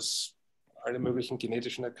wissen, dass alle möglichen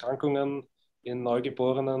genetischen Erkrankungen in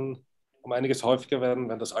Neugeborenen um einiges häufiger werden,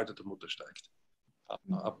 wenn das Alter der Mutter steigt.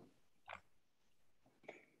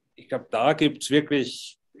 Ich glaube, da gibt es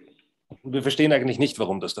wirklich, wir verstehen eigentlich nicht,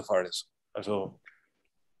 warum das der Fall ist. Also,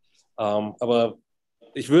 aber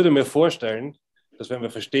ich würde mir vorstellen, dass wenn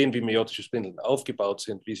wir verstehen, wie meiotische Spindeln aufgebaut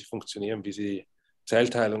sind, wie sie funktionieren, wie sie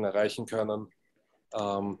Zellteilung erreichen können,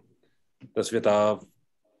 dass wir da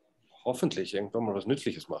hoffentlich irgendwann mal was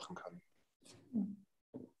Nützliches machen können.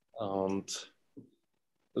 Und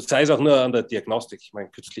das sei es auch nur an der Diagnostik. Ich meine,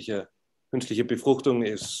 künstliche Befruchtung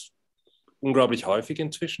ist unglaublich häufig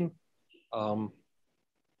inzwischen.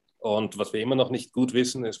 Und was wir immer noch nicht gut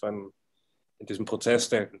wissen, ist, wenn in diesem Prozess,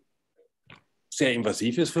 der sehr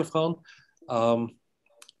invasiv ist für Frauen,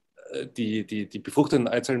 die befruchteten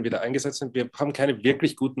Eizellen wieder eingesetzt sind. Wir haben keine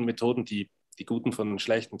wirklich guten Methoden, die guten von den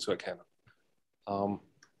schlechten zu erkennen.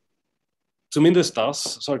 Zumindest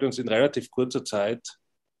das sollte uns in relativ kurzer Zeit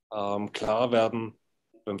klar werden,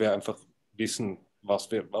 wenn wir einfach wissen, auf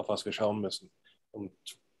was wir schauen müssen. Und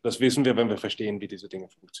das wissen wir, wenn wir verstehen, wie diese Dinge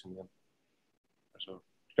funktionieren. Also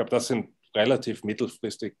ich glaube, das sind relativ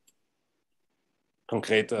mittelfristig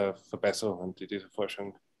konkrete Verbesserungen, die diese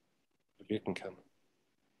Forschung bewirken kann.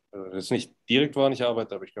 Also das ist nicht direkt, woran ich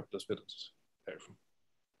arbeite, aber ich glaube, das wird uns helfen.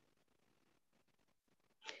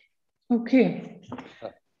 Okay,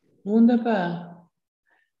 wunderbar.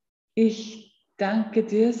 Ich danke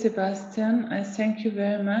dir, Sebastian. I thank you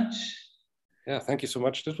very much. Yeah, thank you so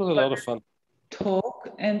much. This was a lot of fun. Talk,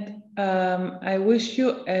 and I wish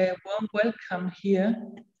you a warm welcome here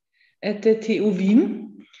at the TU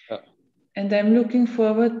Wien. Yeah. And I'm looking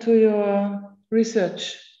forward to your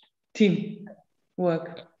research team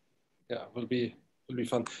work. Yeah, will be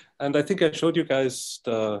fun. And I think I showed you guys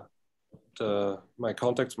my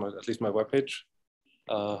contacts, at least my webpage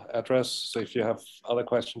address. So if you have other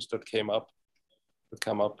questions that come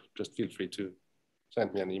up, just feel free to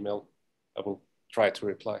send me an email. I will try to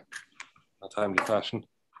reply in a timely fashion.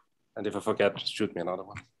 And if I forget, just shoot me another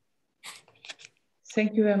one.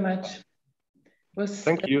 Thank you very much. It was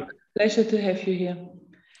Thank you. A pleasure to have you here.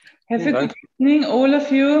 Have a good evening, all of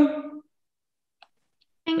you.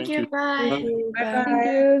 Thank you. Bye. Bye-bye. Thank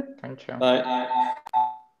you. Thank you. Bye.